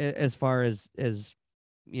 As far as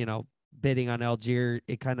bidding on Algier,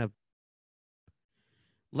 it kind of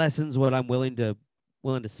lessens what I'm willing to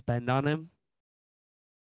spend on him.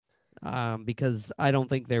 Because I don't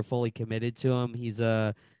think they're fully committed to him. He's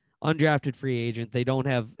a undrafted free agent. They don't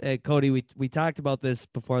have Cody. We talked about this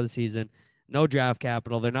before the season. No draft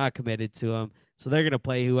capital. They're not committed to him, so they're going to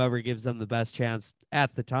play whoever gives them the best chance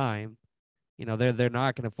at the time. They're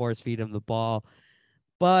not going to force feed him the ball.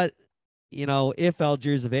 But if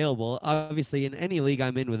Algier's available, obviously in any league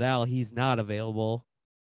I'm in with Al, he's not available.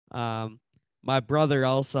 My brother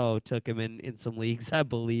also took him in some leagues, I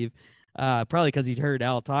believe. Probably because he'd heard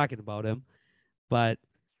Al talking about him, but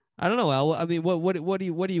I don't know, Al. I mean, what are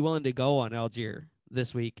you willing to go on Algier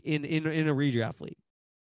this week in a redraft league?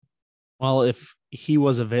 Well, if he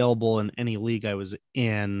was available in any league I was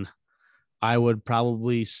in, I would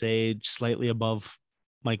probably say slightly above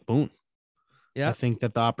Mike Boone. Yeah, I think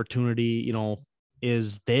that the opportunity,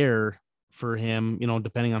 is there for him.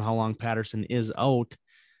 Depending on how long Patterson is out,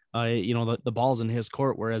 the ball's in his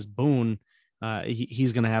court, whereas Boone.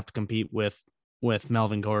 He's going to have to compete with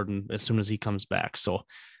Melvin Gordon as soon as he comes back. So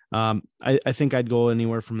I think I'd go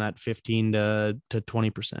anywhere from that 15 to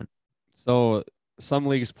 20%. So some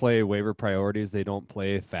leagues play waiver priorities. They don't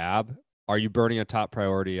play fab. Are you burning a top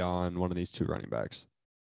priority on one of these 2 running backs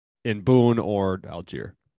in Boone or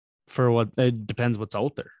Algier? It depends what's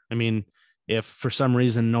out there. I mean, if for some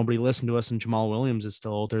reason nobody listened to us and Jamal Williams is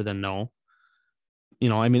still out there, then no.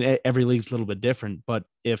 I mean, every league's a little bit different, but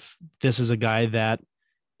if this is a guy that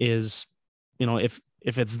is, if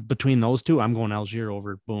it's between those 2, I'm going Algier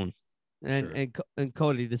over Boone. And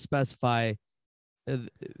Cody, to specify,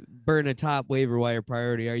 burn a top waiver wire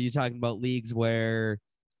priority, are you talking about leagues where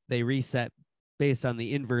they reset based on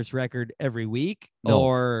the inverse record every week? No.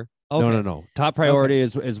 Or okay. No. Top priority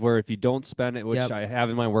is where if you don't spend it, which I have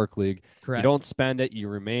in my work league, correct. You don't spend it, you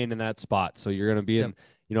remain in that spot. So you're going to be in,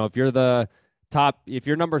 if you're the top, if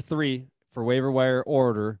you're number 3 for waiver wire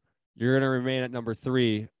order, you're going to remain at number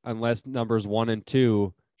 3 unless numbers 1 and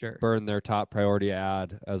 2 burn their top priority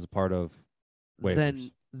ad as a part of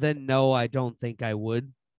waivers. Then no, I don't think I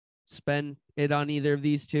would spend it on either of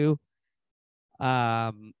these 2.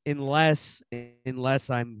 Unless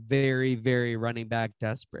I'm very, very running back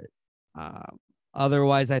desperate.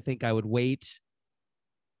 Otherwise, I think I would wait.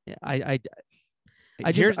 I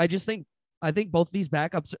just think both these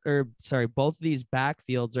backups, or sorry, both these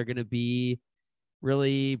backfields are going to be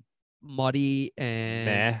really muddy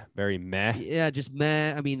and very meh. Yeah, just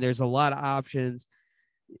meh. I mean, there's a lot of options.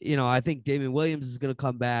 I think Damon Williams is going to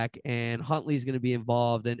come back, and Huntley's going to be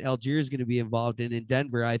involved, and Algier is going to be involved. And in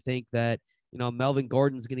Denver, I think that Melvin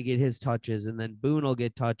Gordon's going to get his touches, and then Boone will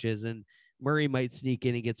get touches, and Murray might sneak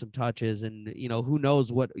in and get some touches, and who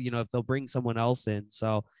knows what if they'll bring someone else in.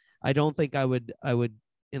 So I don't think I would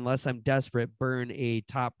unless I'm desperate burn a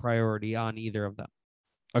top priority on either of them.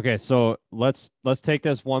 Okay, so let's take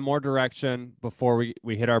this one more direction before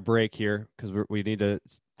we hit our break here, because we need to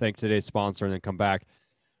thank today's sponsor and then come back.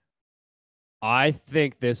 I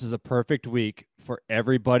think this is a perfect week for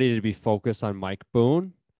everybody to be focused on Mike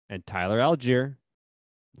Boone and Tyler Algier.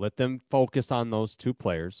 Let them focus on those two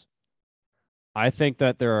players. I think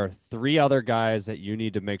that there are 3 other guys that you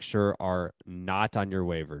need to make sure are not on your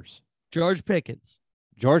waivers. George Pickens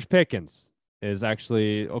is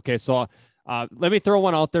actually okay. So let me throw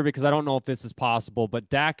one out there because I don't know if this is possible, but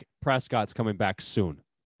Dak Prescott's coming back soon.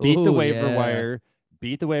 Beat the waiver wire,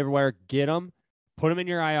 get him, put him in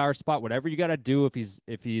your IR spot, whatever you got to do if he's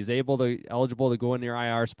eligible to go in your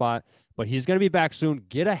IR spot, but he's going to be back soon.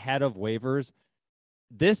 Get ahead of waivers.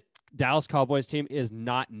 This Dallas Cowboys team is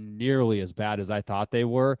not nearly as bad as I thought they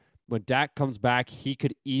were. When Dak comes back, he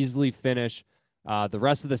could easily finish the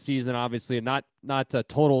rest of the season, obviously, not a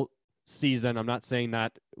total season. I'm not saying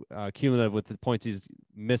that cumulative with the points he's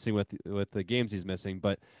missing with the games he's missing,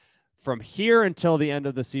 but from here until the end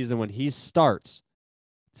of the season, when he starts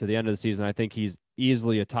to the end of the season, I think he's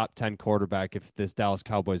easily a top 10 quarterback if this Dallas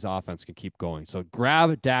Cowboys offense can keep going. So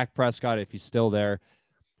grab Dak Prescott if he's still there.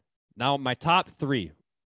 Now, my top 3.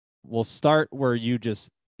 We'll start where you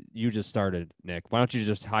just started, Nick. Why don't you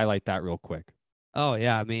just highlight that real quick? Oh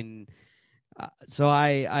yeah, I mean, so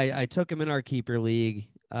I took him in our keeper league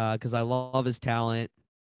because I love his talent.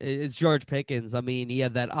 It's George Pickens. I mean, he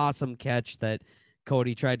had that awesome catch that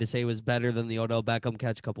Cody tried to say was better than the Odell Beckham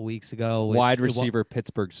catch a couple weeks ago. Wide receiver,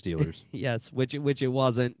 Pittsburgh Steelers. Yes, which it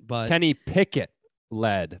wasn't, but Kenny Pickett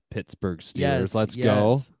led Pittsburgh Steelers. Yes, Let's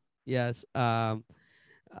go. Yes.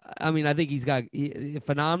 I mean, I think he's got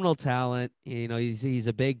phenomenal talent. He's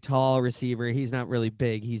a big, tall receiver. He's not really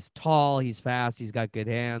big. He's tall. He's fast. He's got good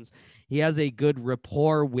hands. He has a good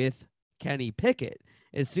rapport with Kenny Pickett.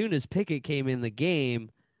 As soon as Pickett came in the game,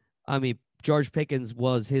 I mean, George Pickens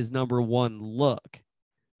was his number 1 look.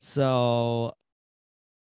 So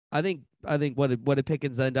I think what did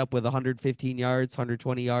Pickens end up with? 115 yards,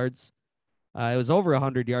 120 yards. It was over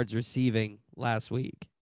 100 yards receiving last week.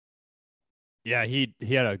 Yeah, he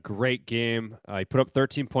had a great game. He put up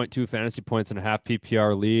 13.2 fantasy points in a half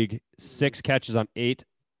PPR league, 6 catches on 8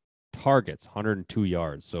 targets, 102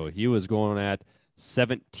 yards. So he was going at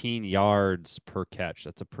 17 yards per catch.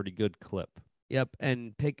 That's a pretty good clip. Yep,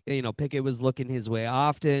 and Pickett was looking his way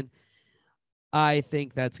often. I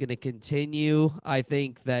think that's going to continue. I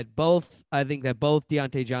think that both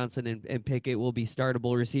Deontay Johnson and Pickett will be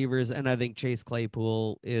startable receivers, and I think Chase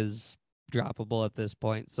Claypool is droppable at this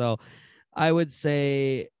point. So I would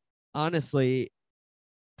say, honestly,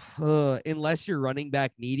 unless you're running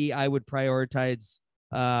back needy, I would prioritize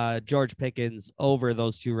George Pickens over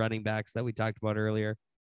those 2 running backs that we talked about earlier.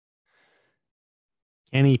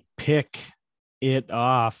 Can he pick it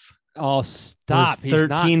off? Oh, stop. He's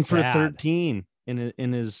 13 for 13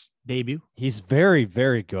 in his debut. He's very,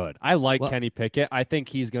 very good. I like Kenny Pickett. I think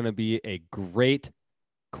he's going to be a great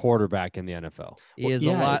quarterback in the NFL. He's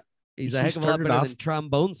a heck of a lot better than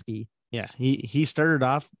Trombonski. Yeah, he started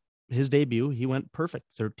off his debut. He went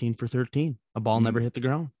perfect, 13 for 13. A ball never hit the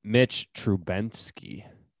ground. Mitch Trubisky.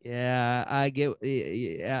 Yeah,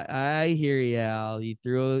 I hear you, Al. You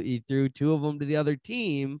threw 2 of them to the other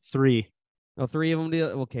team. 3. Oh, 3 of them to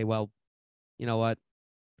okay, well, you know what?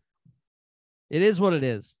 It is what it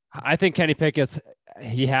is. I think Kenny Pickett,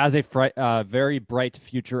 he has a very bright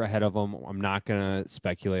future ahead of him. I'm not going to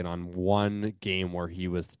speculate on one game where he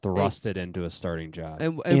was thrusted into a starting job.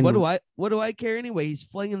 And what do I care anyway? He's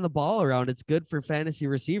flinging the ball around. It's good for fantasy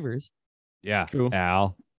receivers. Yeah, true.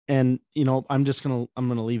 Al. And I'm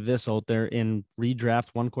gonna leave this out there in redraft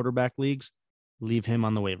 1 quarterback leagues. Leave him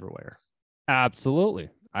on the waiver wire. Absolutely.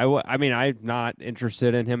 I mean, I'm not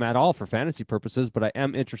interested in him at all for fantasy purposes, but I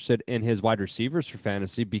am interested in his wide receivers for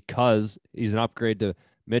fantasy because he's an upgrade to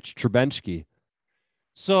Mitch Trubisky.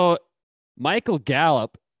 So Michael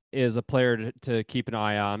Gallup is a player to keep an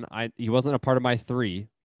eye on. He wasn't a part of my 3,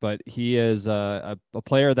 but he is a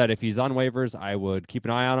player that if he's on waivers, I would keep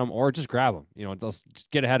an eye on him or just grab him. Just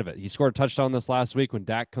get ahead of it. He scored a touchdown this last week. When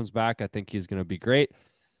Dak comes back, I think he's going to be great.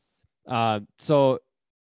 So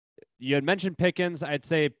you had mentioned Pickens. I'd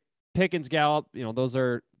say Pickens, Gallup, those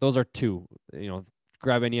are two.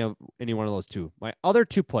 Grab any one of those two. My other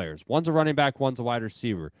two players, one's a running back, one's a wide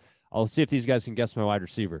receiver. I'll see if these guys can guess my wide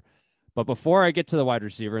receiver. But before I get to the wide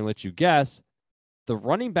receiver and let you guess, the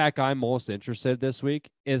running back I'm most interested this week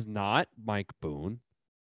is not Mike Boone.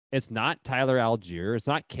 It's not Tyler Algier. It's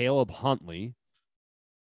not Caleb Huntley.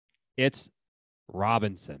 It's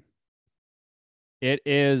Robinson. It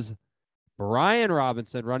is Brian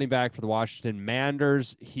Robinson, running back for the Washington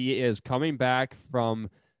Manders. He is coming back from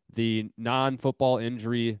the non-football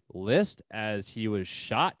injury list as he was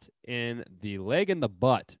shot in the leg and the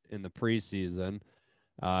butt in the preseason.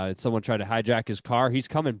 Someone tried to hijack his car. He's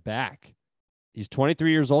coming back. He's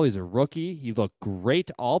 23 years old. He's a rookie. He looked great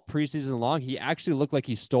all preseason long. He actually looked like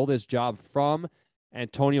he stole this job from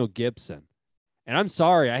Antonio Gibson. And I'm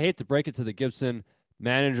sorry, I hate to break it to the Gibson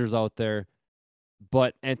managers out there,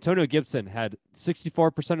 but Antonio Gibson had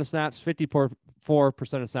 64% of snaps, 54%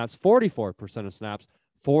 of snaps, 44% of snaps,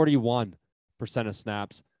 41% of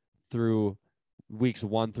snaps through weeks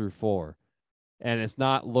 1 through 4. And it's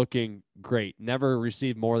not looking great. Never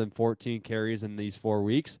received more than 14 carries in these 4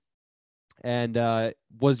 weeks. And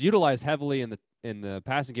was utilized heavily in the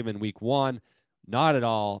passing game in week 1, not at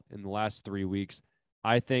all in the last 3 weeks.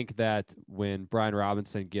 I think that when Brian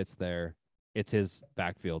Robinson gets there, it's his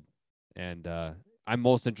backfield, and I'm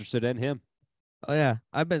most interested in him. Oh yeah,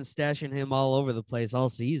 I've been stashing him all over the place all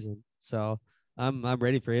season, so I'm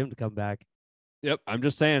ready for him to come back. Yep, I'm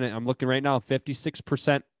just saying it. I'm looking right now,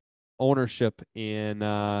 56% ownership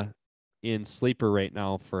in sleeper right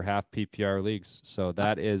now for half PPR leagues. So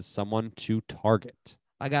that is someone to target.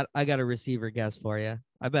 I got a receiver guess for you.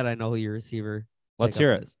 I bet I know who your receiver. Let's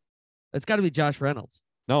hear it. It's got to be Josh Reynolds.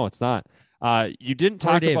 No, it's not. You didn't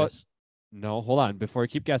talk about. No, hold on. Before I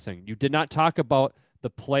keep guessing, you did not talk about the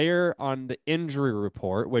player on the injury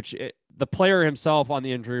report, which the player himself on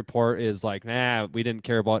the injury report is like, we didn't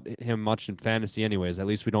care about him much in fantasy anyways. At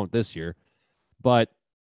least we don't this year. But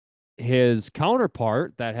his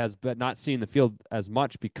counterpart that has been not seen the field as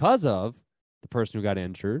much because of the person who got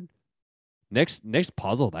injured. Nick's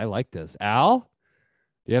puzzled. I like this. Al,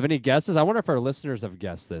 do you have any guesses? I wonder if our listeners have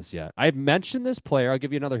guessed this yet. I mentioned this player. I'll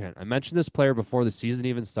give you another hint. I mentioned this player before the season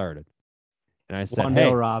even started. And I said,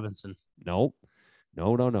 Wan'Dale Robinson. No.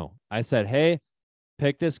 I said, hey,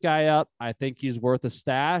 pick this guy up. I think he's worth a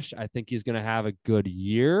stash. I think he's going to have a good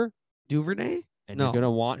year. Duvernay? And you're going to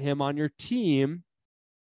want him on your team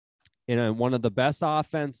in one of the best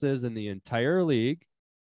offenses in the entire league.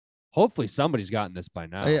 Hopefully somebody's gotten this by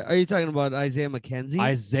now. Are you talking about Isaiah McKenzie?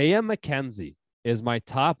 Isaiah McKenzie is my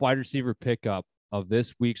top wide receiver pickup of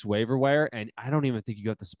this week's waiver wire, and I don't even think you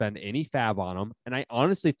have to spend any fab on him. And I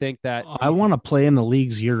honestly think that I want to play in the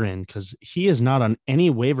leagues you're in because he is not on any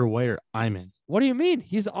waiver wire I'm in. What do you mean?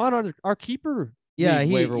 He's on our keeper. Yeah,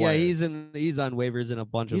 waiver wire. he's on waivers in a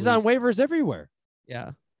bunch of leagues. He's on waivers everywhere.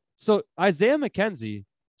 Yeah. So Isaiah McKenzie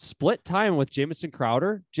split time with Jamison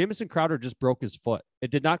Crowder. Jamison Crowder just broke his foot.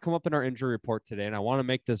 It did not come up in our injury report today, and I want to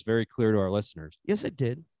make this very clear to our listeners. Yes, it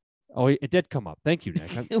did. Oh, it did come up. Thank you,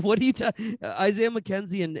 Nick. What are you Isaiah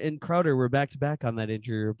McKenzie and Crowder were back-to-back on that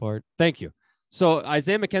injury report. Thank you. So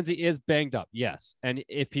Isaiah McKenzie is banged up, yes. And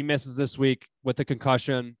if he misses this week with the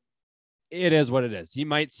concussion, it is what it is. He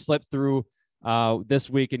might slip through this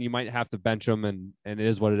week, and you might have to bench him, and it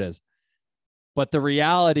is what it is. But the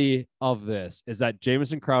reality of this is that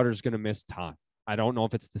Jamison Crowder is going to miss time. I don't know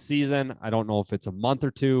if it's the season. I don't know if it's a month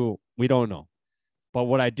or two. We don't know. But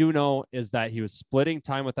what I do know is that he was splitting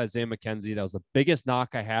time with Isaiah McKenzie. That was the biggest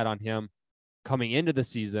knock I had on him coming into the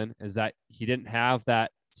season, is that he didn't have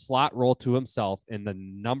that slot role to himself in the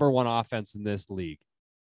number one offense in this league.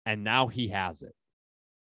 And now he has it.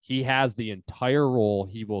 He has the entire role.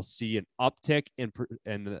 He will see an uptick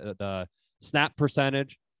in the snap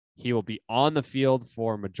percentage. He will be on the field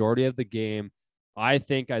for a majority of the game. I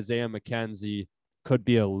think Isaiah McKenzie could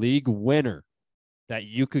be a league winner that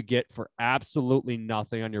you could get for absolutely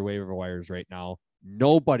nothing on your waiver wires right now.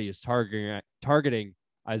 Nobody is targeting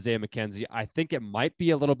Isaiah McKenzie. I think it might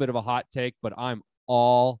be a little bit of a hot take, but I'm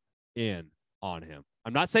all in on him.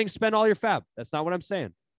 I'm not saying spend all your fab. That's not what I'm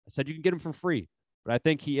saying. I said you can get him for free, but I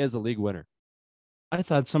think he is a league winner. I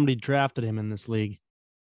thought somebody drafted him in this league.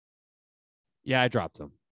 Yeah, I dropped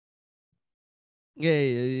him. Yeah,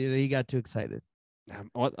 he got too excited.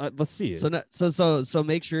 Let's see. So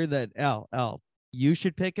make sure that Al, you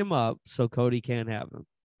should pick him up so Cody can't have him.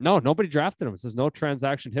 No, nobody drafted him. It says no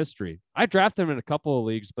transaction history. I drafted him in a couple of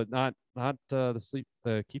leagues, but not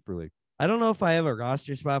the keeper league. I don't know if I have a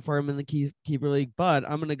roster spot for him in the keeper league, but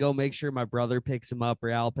I'm gonna go make sure my brother picks him up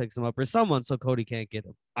or Al picks him up or someone so Cody can't get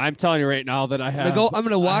him. I'm telling you right now that I'm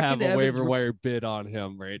gonna walk have into a Evan's waiver wire bid on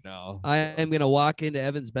him right now. I am gonna walk into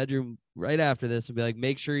Evan's bedroom right after this and be like,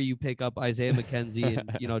 make sure you pick up Isaiah McKenzie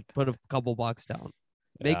and put a couple bucks down.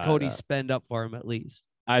 Make Cody spend up for him at least.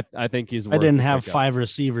 I think he's. I didn't have 5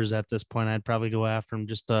 receivers at this point. I'd probably go after him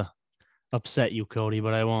just to upset you, Cody,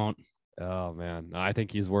 but I won't. Oh man, I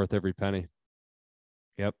think he's worth every penny.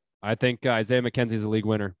 Yep, I think Isaiah McKenzie's a league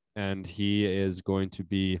winner, and he is going to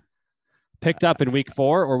be picked up in week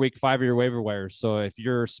 4 or week 5 of your waiver wires. So if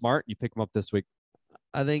you're smart, you pick him up this week.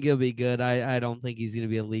 I think he'll be good. I don't think he's going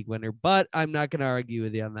to be a league winner, but I'm not going to argue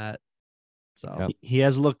with you on that. So he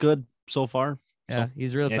has looked good so far. Yeah,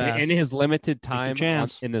 he's real fast. In his limited time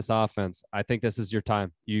in this offense, I think this is your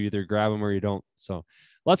time. You either grab him or you don't. So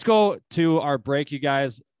let's go to our break, you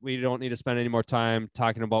guys. We don't need to spend any more time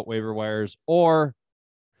talking about waiver wires or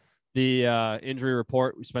the injury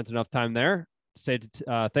report. We spent enough time there. Say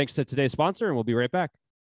thanks to today's sponsor, and we'll be right back.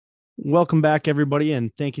 Welcome back, everybody,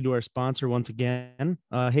 and thank you to our sponsor once again.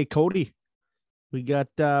 Hey, Cody, we got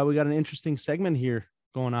an interesting segment here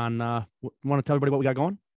going on. Want to tell everybody what we got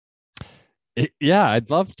going? Yeah, I'd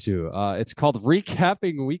love to. It's called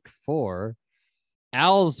Recapping Week 4.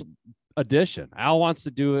 Al's edition. Al wants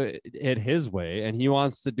to do it his way, and he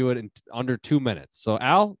wants to do it in under 2 minutes. So,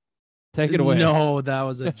 Al, take it away. No, that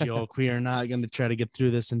was a joke. We are not going to try to get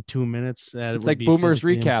through this in 2 minutes. It's like Boomer's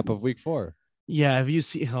recap of Week 4. Yeah, have you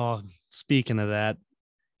seen? Oh, speaking of that,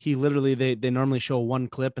 he literally they normally show one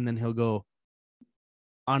clip and then he'll go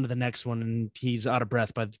on to the next one, and he's out of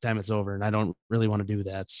breath by the time it's over. And I don't really want to do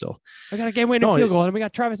that. So we got a game-winning field goal, and we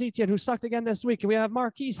got Travis Etienne, who sucked again this week, and we have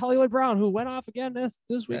Marquise Hollywood Brown, who went off again this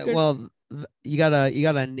week. Well, you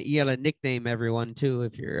gotta nickname everyone too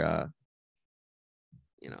if you're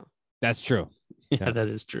That's true. Yeah, that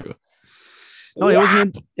is true. No,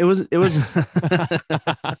 it was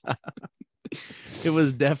it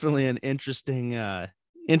was definitely an interesting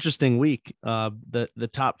week. The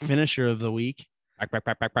top finisher of the week.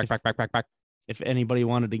 Back. If anybody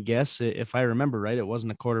wanted to guess, if I remember right, it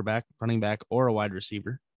wasn't a quarterback, running back, or a wide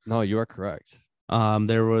receiver. No, you are correct.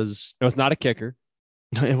 It was not a kicker.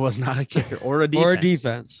 It was not a kicker or a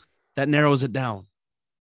defense. That narrows it down.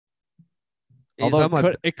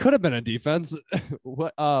 Although it could have been a defense.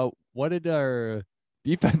 What did our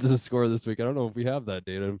defenses score this week? I don't know if we have that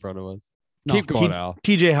data in front of us. Keep going, Al.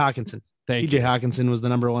 TJ Hawkinson. TJ Hawkinson was the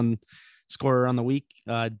number 1 scorer on the week.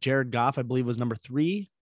 Jared Goff, I believe, was number 3.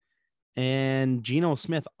 And Geno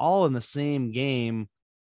Smith, all in the same game,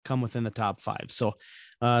 come within the top 5. So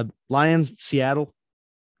Lions, Seattle,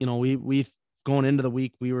 we going into the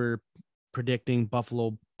week, we were predicting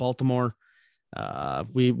Buffalo, Baltimore.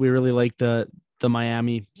 We really liked the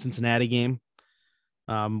Miami Cincinnati game.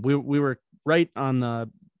 We were right on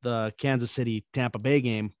the Kansas City Tampa Bay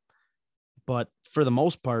game, but for the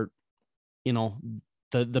most part,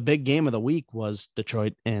 the big game of the week was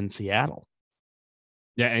Detroit and Seattle.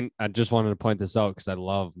 Yeah, and I just wanted to point this out because I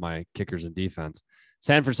love my kickers and defense.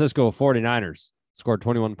 San Francisco 49ers scored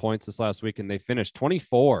 21 points this last week, and they finished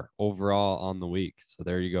 24 overall on the week. So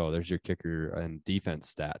there you go. There's your kicker and defense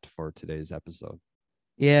stat for today's episode.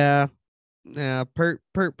 Yeah.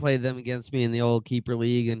 Pert played them against me in the old keeper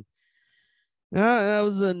league, and that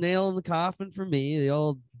was a nail in the coffin for me. The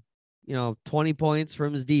old, 20 points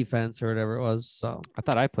from his defense or whatever it was. So I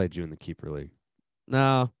thought I played you in the keeper league.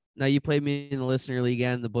 No, you played me in the listener league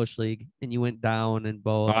and the bush league, and you went down in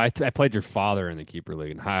both. Oh, I played your father in the keeper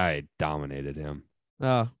league, and I dominated him.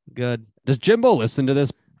 Oh, good. Does Jimbo listen to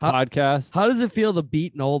this podcast? How does it feel to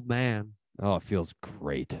beat an old man? Oh, it feels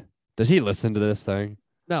great. Does he listen to this thing?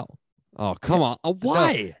 No. Oh, come on.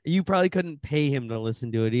 Why? No, you probably couldn't pay him to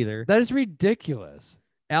listen to it either. That is ridiculous.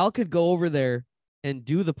 Al could go over there and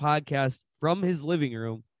do the podcast from his living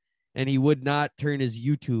room, and he would not turn his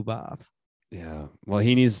YouTube off. Yeah. Well,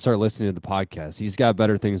 he needs to start listening to the podcast. He's got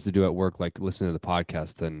better things to do at work, like listening to the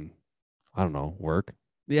podcast than, I don't know, work.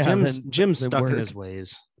 Yeah. Jim's stuck in his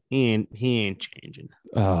ways. He ain't changing.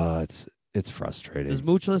 It's frustrating. Does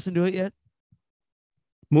Mooch listen to it yet?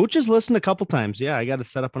 Mooch has listened a couple times. Yeah, I got it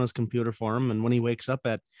set up on his computer for him. And when he wakes up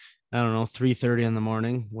at, 3:30 in the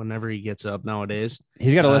morning, whenever he gets up nowadays,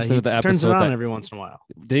 he's got to listen to the episode. Turns it on every once in a while.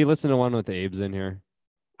 Did he listen to one with the Abe's in here?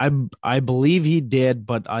 I believe he did,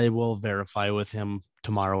 but I will verify with him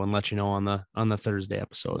tomorrow and let you know on the Thursday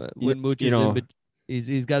episode. When Mooch is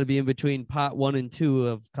he's got to be in between pot 1 and 2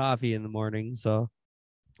 of coffee in the morning. So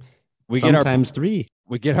sometimes 3.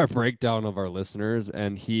 We get our breakdown of our listeners,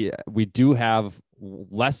 and we do have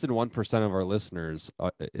less than 1% of our listeners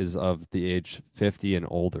is of the age 50 and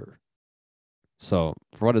older. So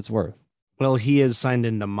for what it's worth. Well, he is signed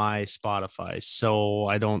into my Spotify, so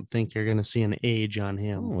I don't think you're going to see an age on Oh,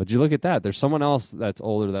 him. would you look at that? There's someone else that's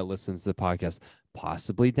older that listens to the podcast,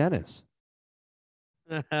 possibly Dennis.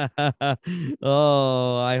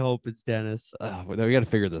 Oh, I hope it's Dennis. We got to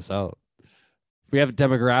figure this out. We have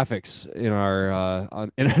demographics in our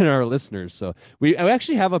in our listeners, so we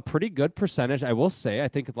actually have a pretty good percentage. I will say, I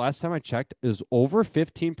think the last time I checked, is over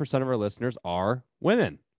 15% of our listeners are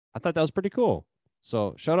women. I thought that was pretty cool.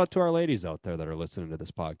 So shout out to our ladies out there that are listening to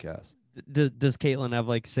this podcast. Does Caitlin have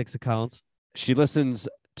like 6 accounts? She listens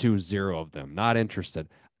to 0 of them. Not interested.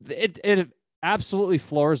 It absolutely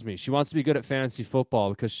floors me. She wants to be good at fantasy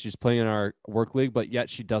football because she's playing in our work league, but yet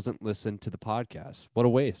she doesn't listen to the podcast. What a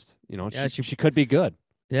waste. You know, Yeah, she could be good.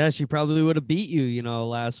 Yeah, she probably would have beat you,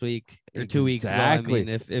 last week or 2 weeks ago. I mean,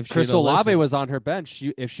 if she Chris would've Olave listened. was on her bench,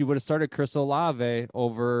 if she would have started Chris Olave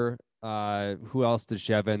over who else did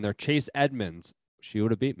she have in there? Chase Edmonds, she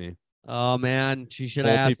would have beat me. Oh man, she should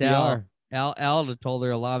Full have asked PPR. Al to told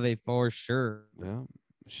her Olave for sure. Yeah,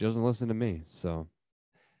 she doesn't listen to me. So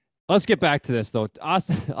let's get back to this though.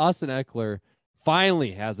 Austin Eckler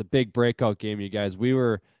finally has a big breakout game, you guys. We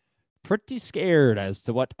were pretty scared as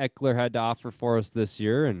to what Eckler had to offer for us this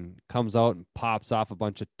year, and comes out and pops off a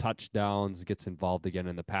bunch of touchdowns, gets involved again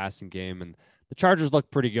in the passing game, and the Chargers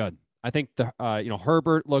look pretty good. I think the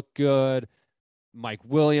Herbert looked good, Mike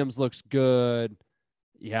Williams looks good.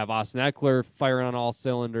 You have Austin Eckler firing on all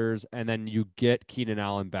cylinders, and then you get Keenan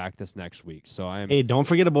Allen back this next week. So Hey, don't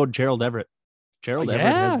forget about Gerald Everett. Gerald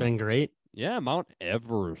Everett has been great. Yeah, Mount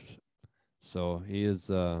Everest. So he is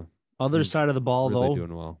Other side of the ball, really though,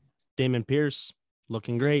 doing well. Damon Pierce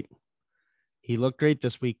looking great. He looked great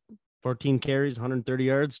this week. 14 carries, 130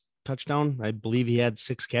 yards, touchdown. I believe he had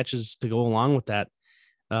 6 catches to go along with that.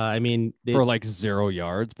 For like 0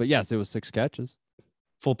 yards, but yes, it was 6 catches.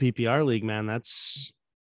 Full PPR league, man. That's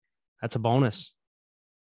a bonus.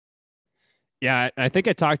 Yeah, I think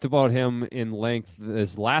I talked about him in length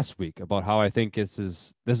this last week about how I think this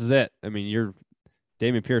is it. I mean,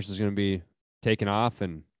 Damian Pierce is going to be taking off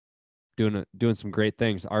and doing some great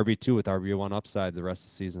things. RB2 with RB1 upside the rest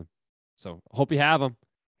of the season. So hope you have him.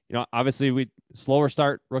 Obviously slower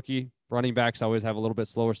start. Rookie running backs always have a little bit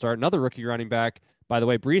slower start. Another rookie running back, by the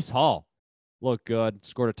way, Breece Hall looked good.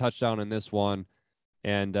 Scored a touchdown in this one,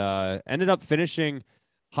 and ended up finishing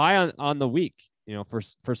high on the week.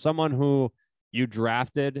 For someone who you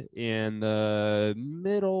drafted in the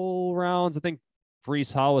middle rounds, I think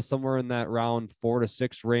Breece Hall was somewhere in that round 4 to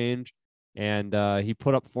 6 range, and he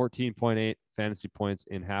put up 14.8 fantasy points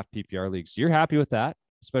in half PPR leagues. So you're happy with that,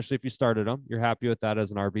 especially if you started him. You're happy with that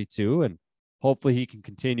as an RB2, and hopefully he can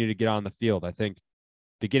continue to get on the field. I think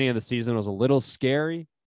beginning of the season was a little scary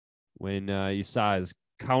when you saw his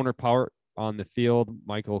counterpart on the field,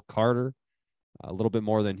 Michael Carter, a little bit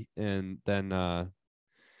more than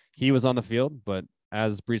he was on the field. But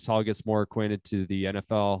as Breece Hall gets more acquainted to the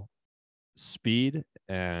NFL speed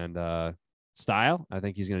and style, I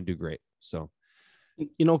think he's going to do great. So,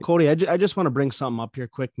 Cody, I just want to bring something up here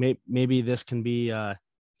quick. Maybe this can be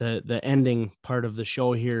the ending part of the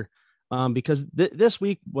show here, because this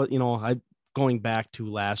week, going back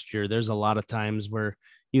to last year, there's a lot of times where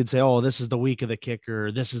you'd say, oh, this is the week of the kicker,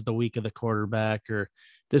 or this is the week of the quarterback, or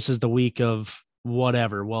this is the week of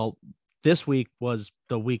whatever. Well, this week was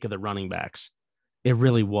the week of the running backs. It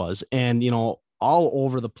really was. And, all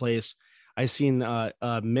over the place, I seen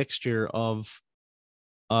a mixture of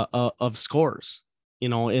scores.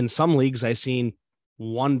 In some leagues, I seen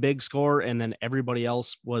one big score and then everybody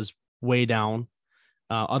else was way down.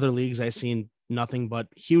 Other leagues, I seen nothing but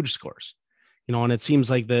huge scores. And it seems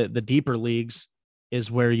like the deeper leagues is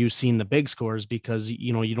where you've seen the big scores because,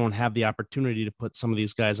 you don't have the opportunity to put some of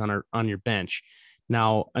these guys on your bench.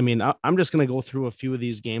 Now, I mean, I'm just going to go through a few of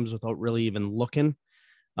these games without really even looking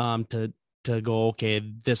to go, okay,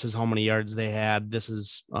 this is how many yards they had. This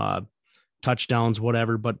is touchdowns,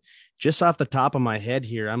 whatever. But just off the top of my head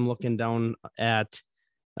here, I'm looking down at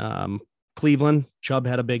Cleveland. Chubb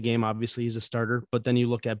had a big game. Obviously, he's a starter. But then you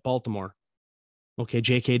look at Baltimore. Okay,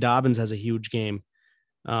 J.K. Dobbins has a huge game.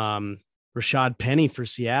 Rashad Penny for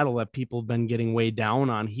Seattle that people have been getting way down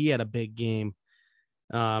on. He had a big game.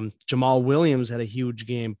 Jamal Williams had a huge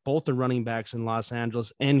game. Both the running backs in Los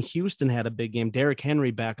Angeles and Houston had a big game. Derrick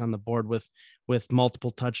Henry back on the board with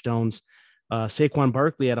multiple touchdowns. Saquon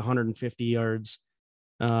Barkley had 150 yards.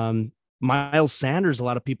 Miles Sanders, a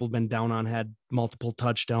lot of people have been down on, had multiple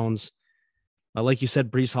touchdowns. Like you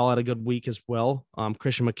said, Breece Hall had a good week as well.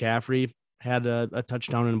 Christian McCaffrey had a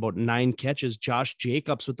touchdown and about 9 catches. Josh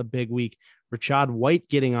Jacobs with a big week. Rashad White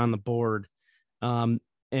getting on the board.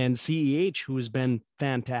 And CEH, who has been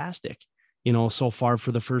fantastic. so far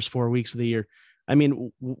for the first 4 weeks of the year. I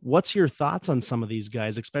mean, what's your thoughts on some of these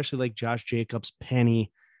guys, especially like Josh Jacobs,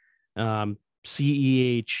 Penny,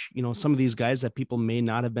 CEH, some of these guys that people may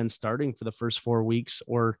not have been starting for the first 4 weeks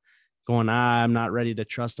or going, I'm not ready to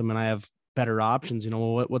trust them and I have better options.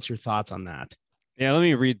 What's your thoughts on that? Yeah, let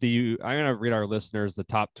me read I'm going to read our listeners the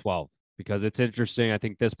top 12 because it's interesting. I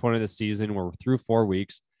think this point of the season, we're through 4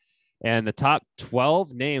 weeks, and the top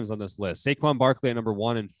 12 names on this list: Saquon Barkley at number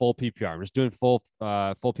 1 in full PPR. I'm just doing full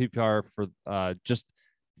PPR for just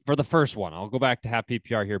for the first one. I'll go back to half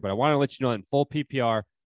PPR here, but I want to let you know that in full PPR,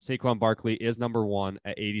 Saquon Barkley is number 1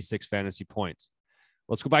 at 86 fantasy points.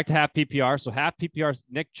 Let's go back to half PPR. So half PPR,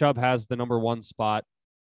 Nick Chubb has the number 1 spot.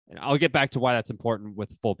 And I'll get back to why that's important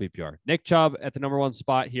with full PPR. Nick Chubb at the number 1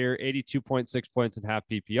 spot here, 82.6 points in half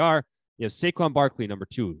PPR. You have Saquon Barkley, number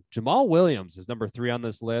 2. Jamal Williams is number 3 on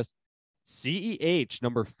this list. CEH,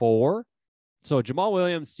 number 4. So Jamal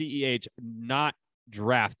Williams, CEH, not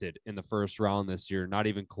drafted in the first round this year, not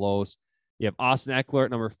even close. You have Austin Eckler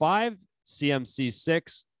at number 5, CMC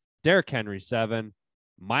 6, Derrick Henry 7,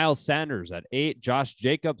 Miles Sanders at 8, Josh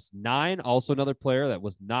Jacobs 9, also another player that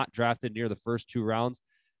was not drafted near the first 2 rounds.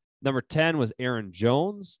 Number 10 was Aaron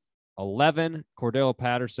Jones, 11, Cordell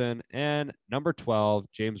Patterson, and number 12,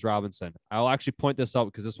 James Robinson. I'll actually point this out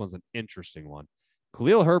because this one's an interesting one.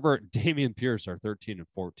 Khalil Herbert, Dameon Pierce are 13 and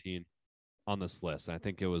 14 on this list. And I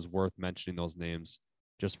think it was worth mentioning those names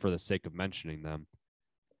just for the sake of mentioning them.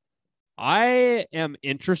 I am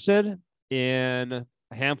interested in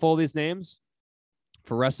a handful of these names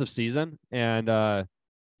for rest of season. And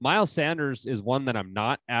Miles Sanders is one that I'm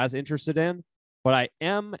not as interested in. But I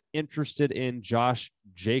am interested in Josh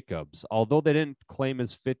Jacobs. Although they didn't claim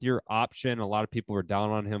his 5th-year option, a lot of people were down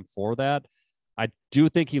on him for that. I do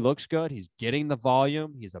think he looks good. He's getting the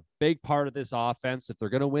volume. He's a big part of this offense. If they're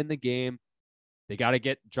going to win the game, they got to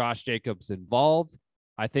get Josh Jacobs involved.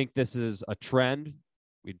 I think this is a trend.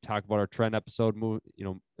 We talked about our trend episode,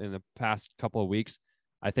 in the past couple of weeks.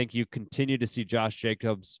 I think you continue to see Josh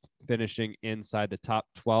Jacobs finishing inside the top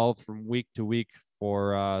 12 from week to week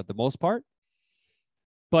for the most part.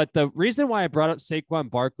 But the reason why I brought up Saquon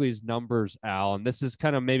Barkley's numbers, Al, and this is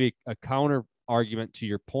kind of maybe a counter argument to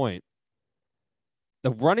your point.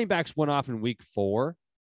 The running backs went off in week 4,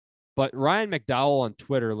 but Ryan McDowell on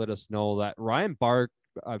Twitter let us know that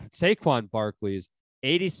Saquon Barkley's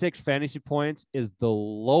 86 fantasy points is the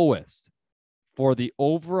lowest for the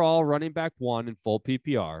overall running back 1 in full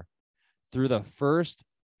PPR through the first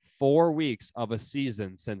 4 weeks of a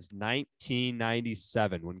season since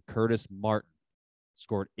 1997 when Curtis Martin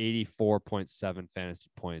scored 84.7 fantasy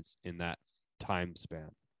points in that time span.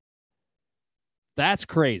 That's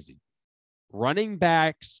crazy. Running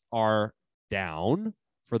backs are down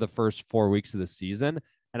for the first 4 weeks of the season,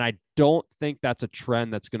 and I don't think that's a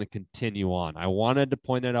trend that's going to continue on. I wanted to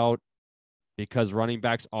point it out because running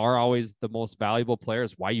backs are always the most valuable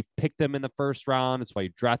players. Why you pick them in the first round. It's why you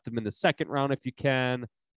draft them in the second round if you can.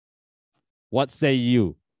 What say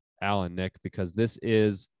you, Alan, Nick? Because this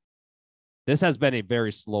has been a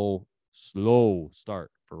very slow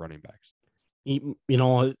start for running backs.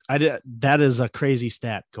 That is a crazy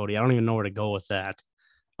stat, Cody. I don't even know where to go with that.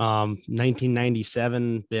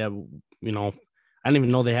 1997. Yeah. I didn't even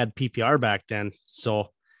know they had PPR back then. So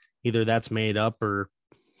either that's made up or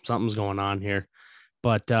something's going on here,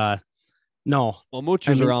 but no. Well, Mooch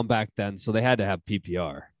was around back then, so they had to have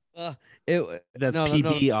PPR. That's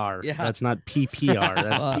PBR. No. Yeah. That's not PPR.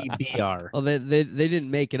 That's PBR. Well, they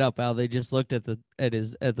didn't make it up, Al. They just looked at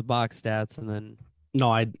the box stats and then. No,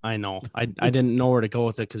 I know. I didn't know where to go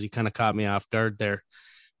with it because you kind of caught me off guard there.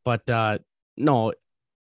 But no,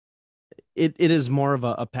 it is more of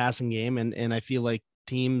a passing game, and I feel like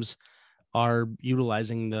teams are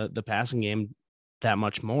utilizing the passing game that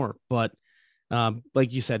much more. But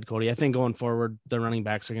like you said, Cody, I think going forward, the running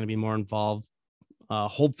backs are going to be more involved.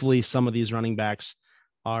 Hopefully some of these running backs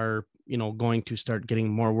are, going to start getting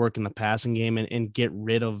more work in the passing game and get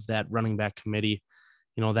rid of that running back committee,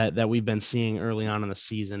 that we've been seeing early on in the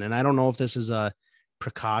season. And I don't know if this is a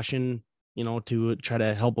precaution, to try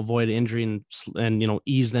to help avoid injury and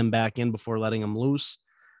ease them back in before letting them loose,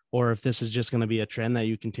 or if this is just going to be a trend that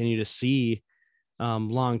you continue to see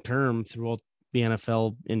long-term throughout the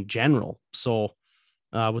NFL in general. So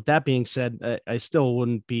with that being said, I still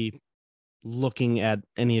wouldn't be looking at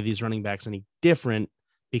any of these running backs any different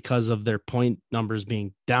because of their point numbers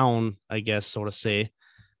being down, I guess, so to say.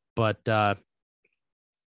 But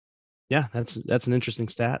yeah, that's an interesting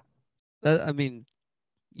stat. I mean,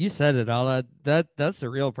 you said it all. That's the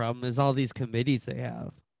real problem is all these committees they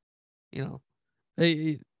have.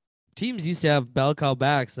 Teams used to have bell cow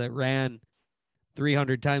backs that ran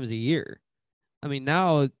 300 times a year. I mean,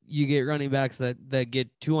 now you get running backs that get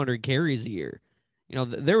 200 carries a year.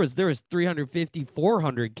 There was 350,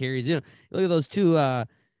 400 carries. Look at those two. And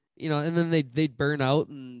then they'd burn out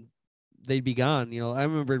and they'd be gone. I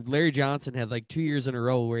remember Larry Johnson had like 2 years in a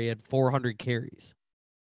row where he had 400 carries,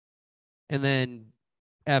 and then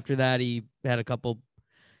after that he had a couple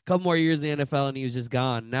more years in the NFL and he was just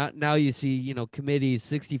gone. Now you see, committees,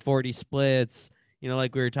 60-40 splits,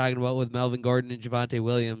 like we were talking about with Melvin Gordon and Javonte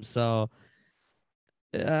Williams. So,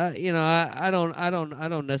 I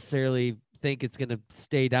don't necessarily think it's going to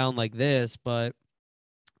stay down like this, but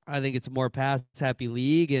I think it's a more pass happy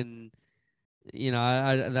league. And,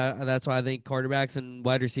 that's why I think quarterbacks and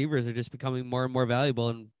wide receivers are just becoming more and more valuable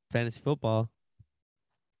in fantasy football.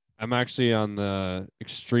 I'm actually on the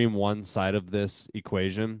extreme one side of this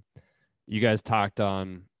equation. You guys talked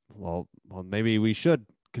on, well, maybe we should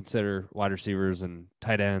consider wide receivers and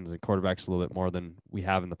tight ends and quarterbacks a little bit more than we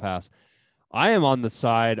have in the past. I am on the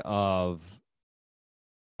side of,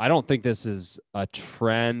 I don't think this is a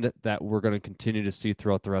trend that we're going to continue to see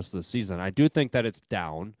throughout the rest of the season. I do think that it's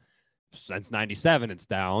down. Since 97, it's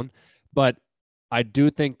down. But I do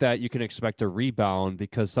think that you can expect a rebound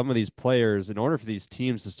because some of these players, in order for these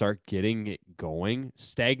teams to start getting it going,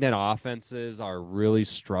 stagnant offenses are really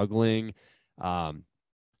struggling.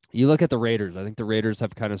 You look at the Raiders. I think the Raiders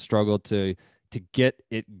have kind of struggled to get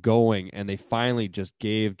it going, and they finally just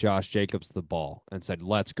gave Josh Jacobs the ball and said,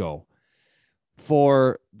 let's go.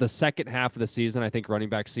 For the second half of the season, I think running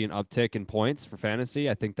backs see an uptick in points for fantasy.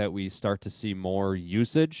 I think that we start to see more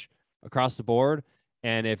usage across the board.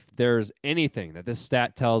 And if there's anything that this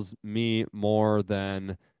stat tells me more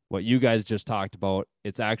than what you guys just talked about,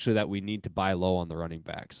 it's actually that we need to buy low on the running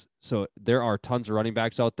backs. So there are tons of running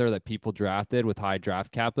backs out there that people drafted with high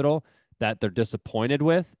draft capital that they're disappointed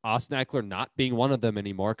with. Austin Eckler not being one of them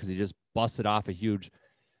anymore because he just busted off a huge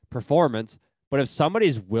performance. But if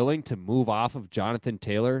somebody's willing to move off of Jonathan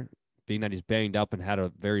Taylor, being that he's banged up and had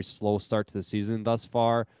a very slow start to the season thus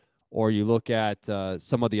far, or you look at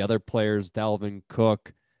some of the other players, Dalvin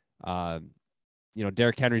Cook,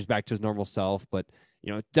 Derrick Henry's back to his normal self, but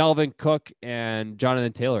Dalvin Cook and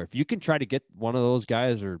Jonathan Taylor, if you can try to get one of those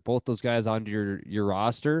guys or both those guys onto your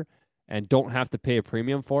roster and don't have to pay a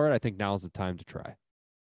premium for it, I think now's the time to try.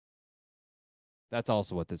 That's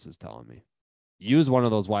also what this is telling me. Use one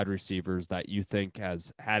of those wide receivers that you think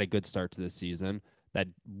has had a good start to the season that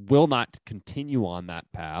will not continue on that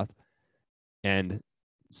path and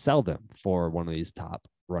sell them for one of these top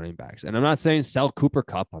running backs. And I'm not saying sell Cooper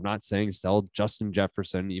Kupp. I'm not saying sell Justin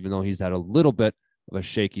Jefferson, even though he's had a little bit of a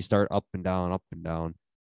shaky start, up and down.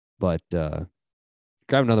 But grab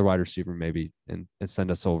another wide receiver maybe and send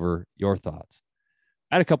us over your thoughts.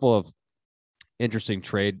 I had a couple of interesting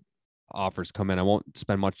trade offers come in. I won't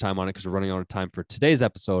spend much time on it because we're running out of time for today's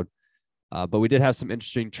episode. But we did have some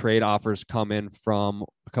interesting trade offers come in from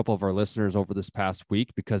a couple of our listeners over this past week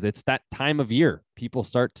because it's that time of year. People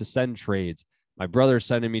start to send trades. My brother's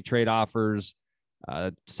sending me trade offers,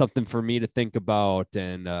 something for me to think about.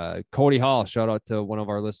 And Cody Hall, shout out to one of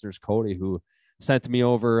our listeners, Cody, who sent me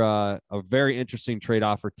over a very interesting trade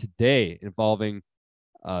offer today involving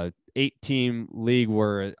 8-team league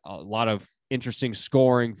where a lot of interesting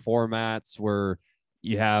scoring formats where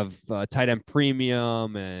you have tight end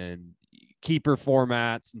premium and keeper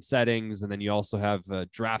formats and settings. And then you also have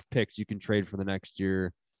draft picks you can trade for the next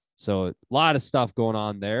year. So a lot of stuff going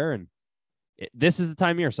on there. And this is the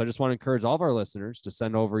time of year. So I just want to encourage all of our listeners to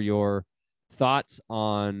send over your thoughts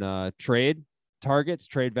on trade targets,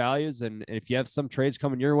 trade values. And if you have some trades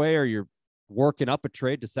coming your way or you're working up a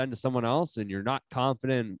trade to send to someone else and you're not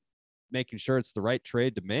confident making sure it's the right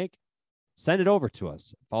trade to make, send it over to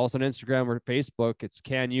us. Follow us on Instagram or Facebook. It's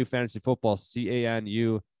CanU Fantasy Football,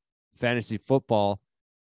 CANU Fantasy Football.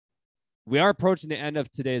 We are approaching the end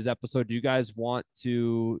of today's episode. Do you guys want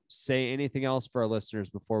to say anything else for our listeners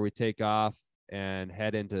before we take off and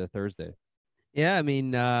head into Thursday? Yeah, I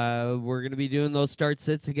mean, we're going to be doing those start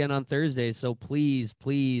sits again on Thursday. So please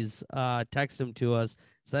text them to us.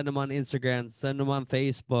 Send them on Instagram. Send them on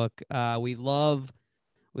Facebook. We love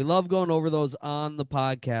going over those on the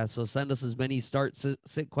podcast. So send us as many start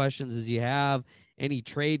sit questions as you have. Any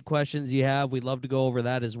trade questions you have, we'd love to go over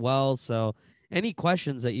that as well. So any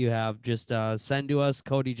questions that you have, just send to us.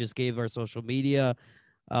 Cody just gave our social media.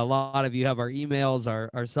 A lot of you have our emails,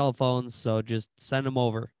 our cell phones. So just send them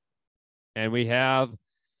over. And we have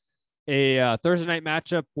a Thursday night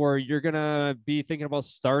matchup where you're going to be thinking about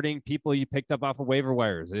starting people you picked up off of waiver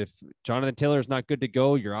wires. If Jonathan Taylor is not good to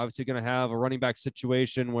go, you're obviously going to have a running back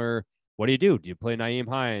situation where what do? Do you play Nyheim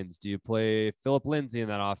Hines? Do you play Phillip Lindsay in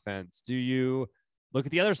that offense? Do you look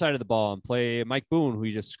at the other side of the ball and play Mike Boone, who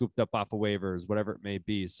you just scooped up off of waivers, whatever it may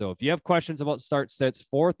be. So if you have questions about start sits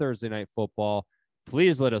for Thursday Night Football,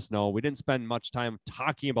 please let us know. We didn't spend much time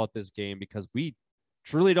talking about this game because we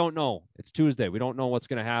truly don't know. It's Tuesday. We don't know what's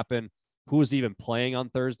going to happen, who's even playing on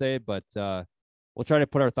Thursday, but we'll try to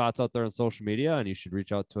put our thoughts out there on social media, and you should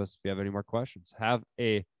reach out to us if you have any more questions. Have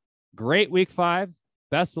a great week 5.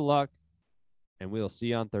 Best of luck, and we'll see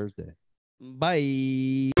you on Thursday.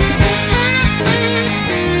 Bye.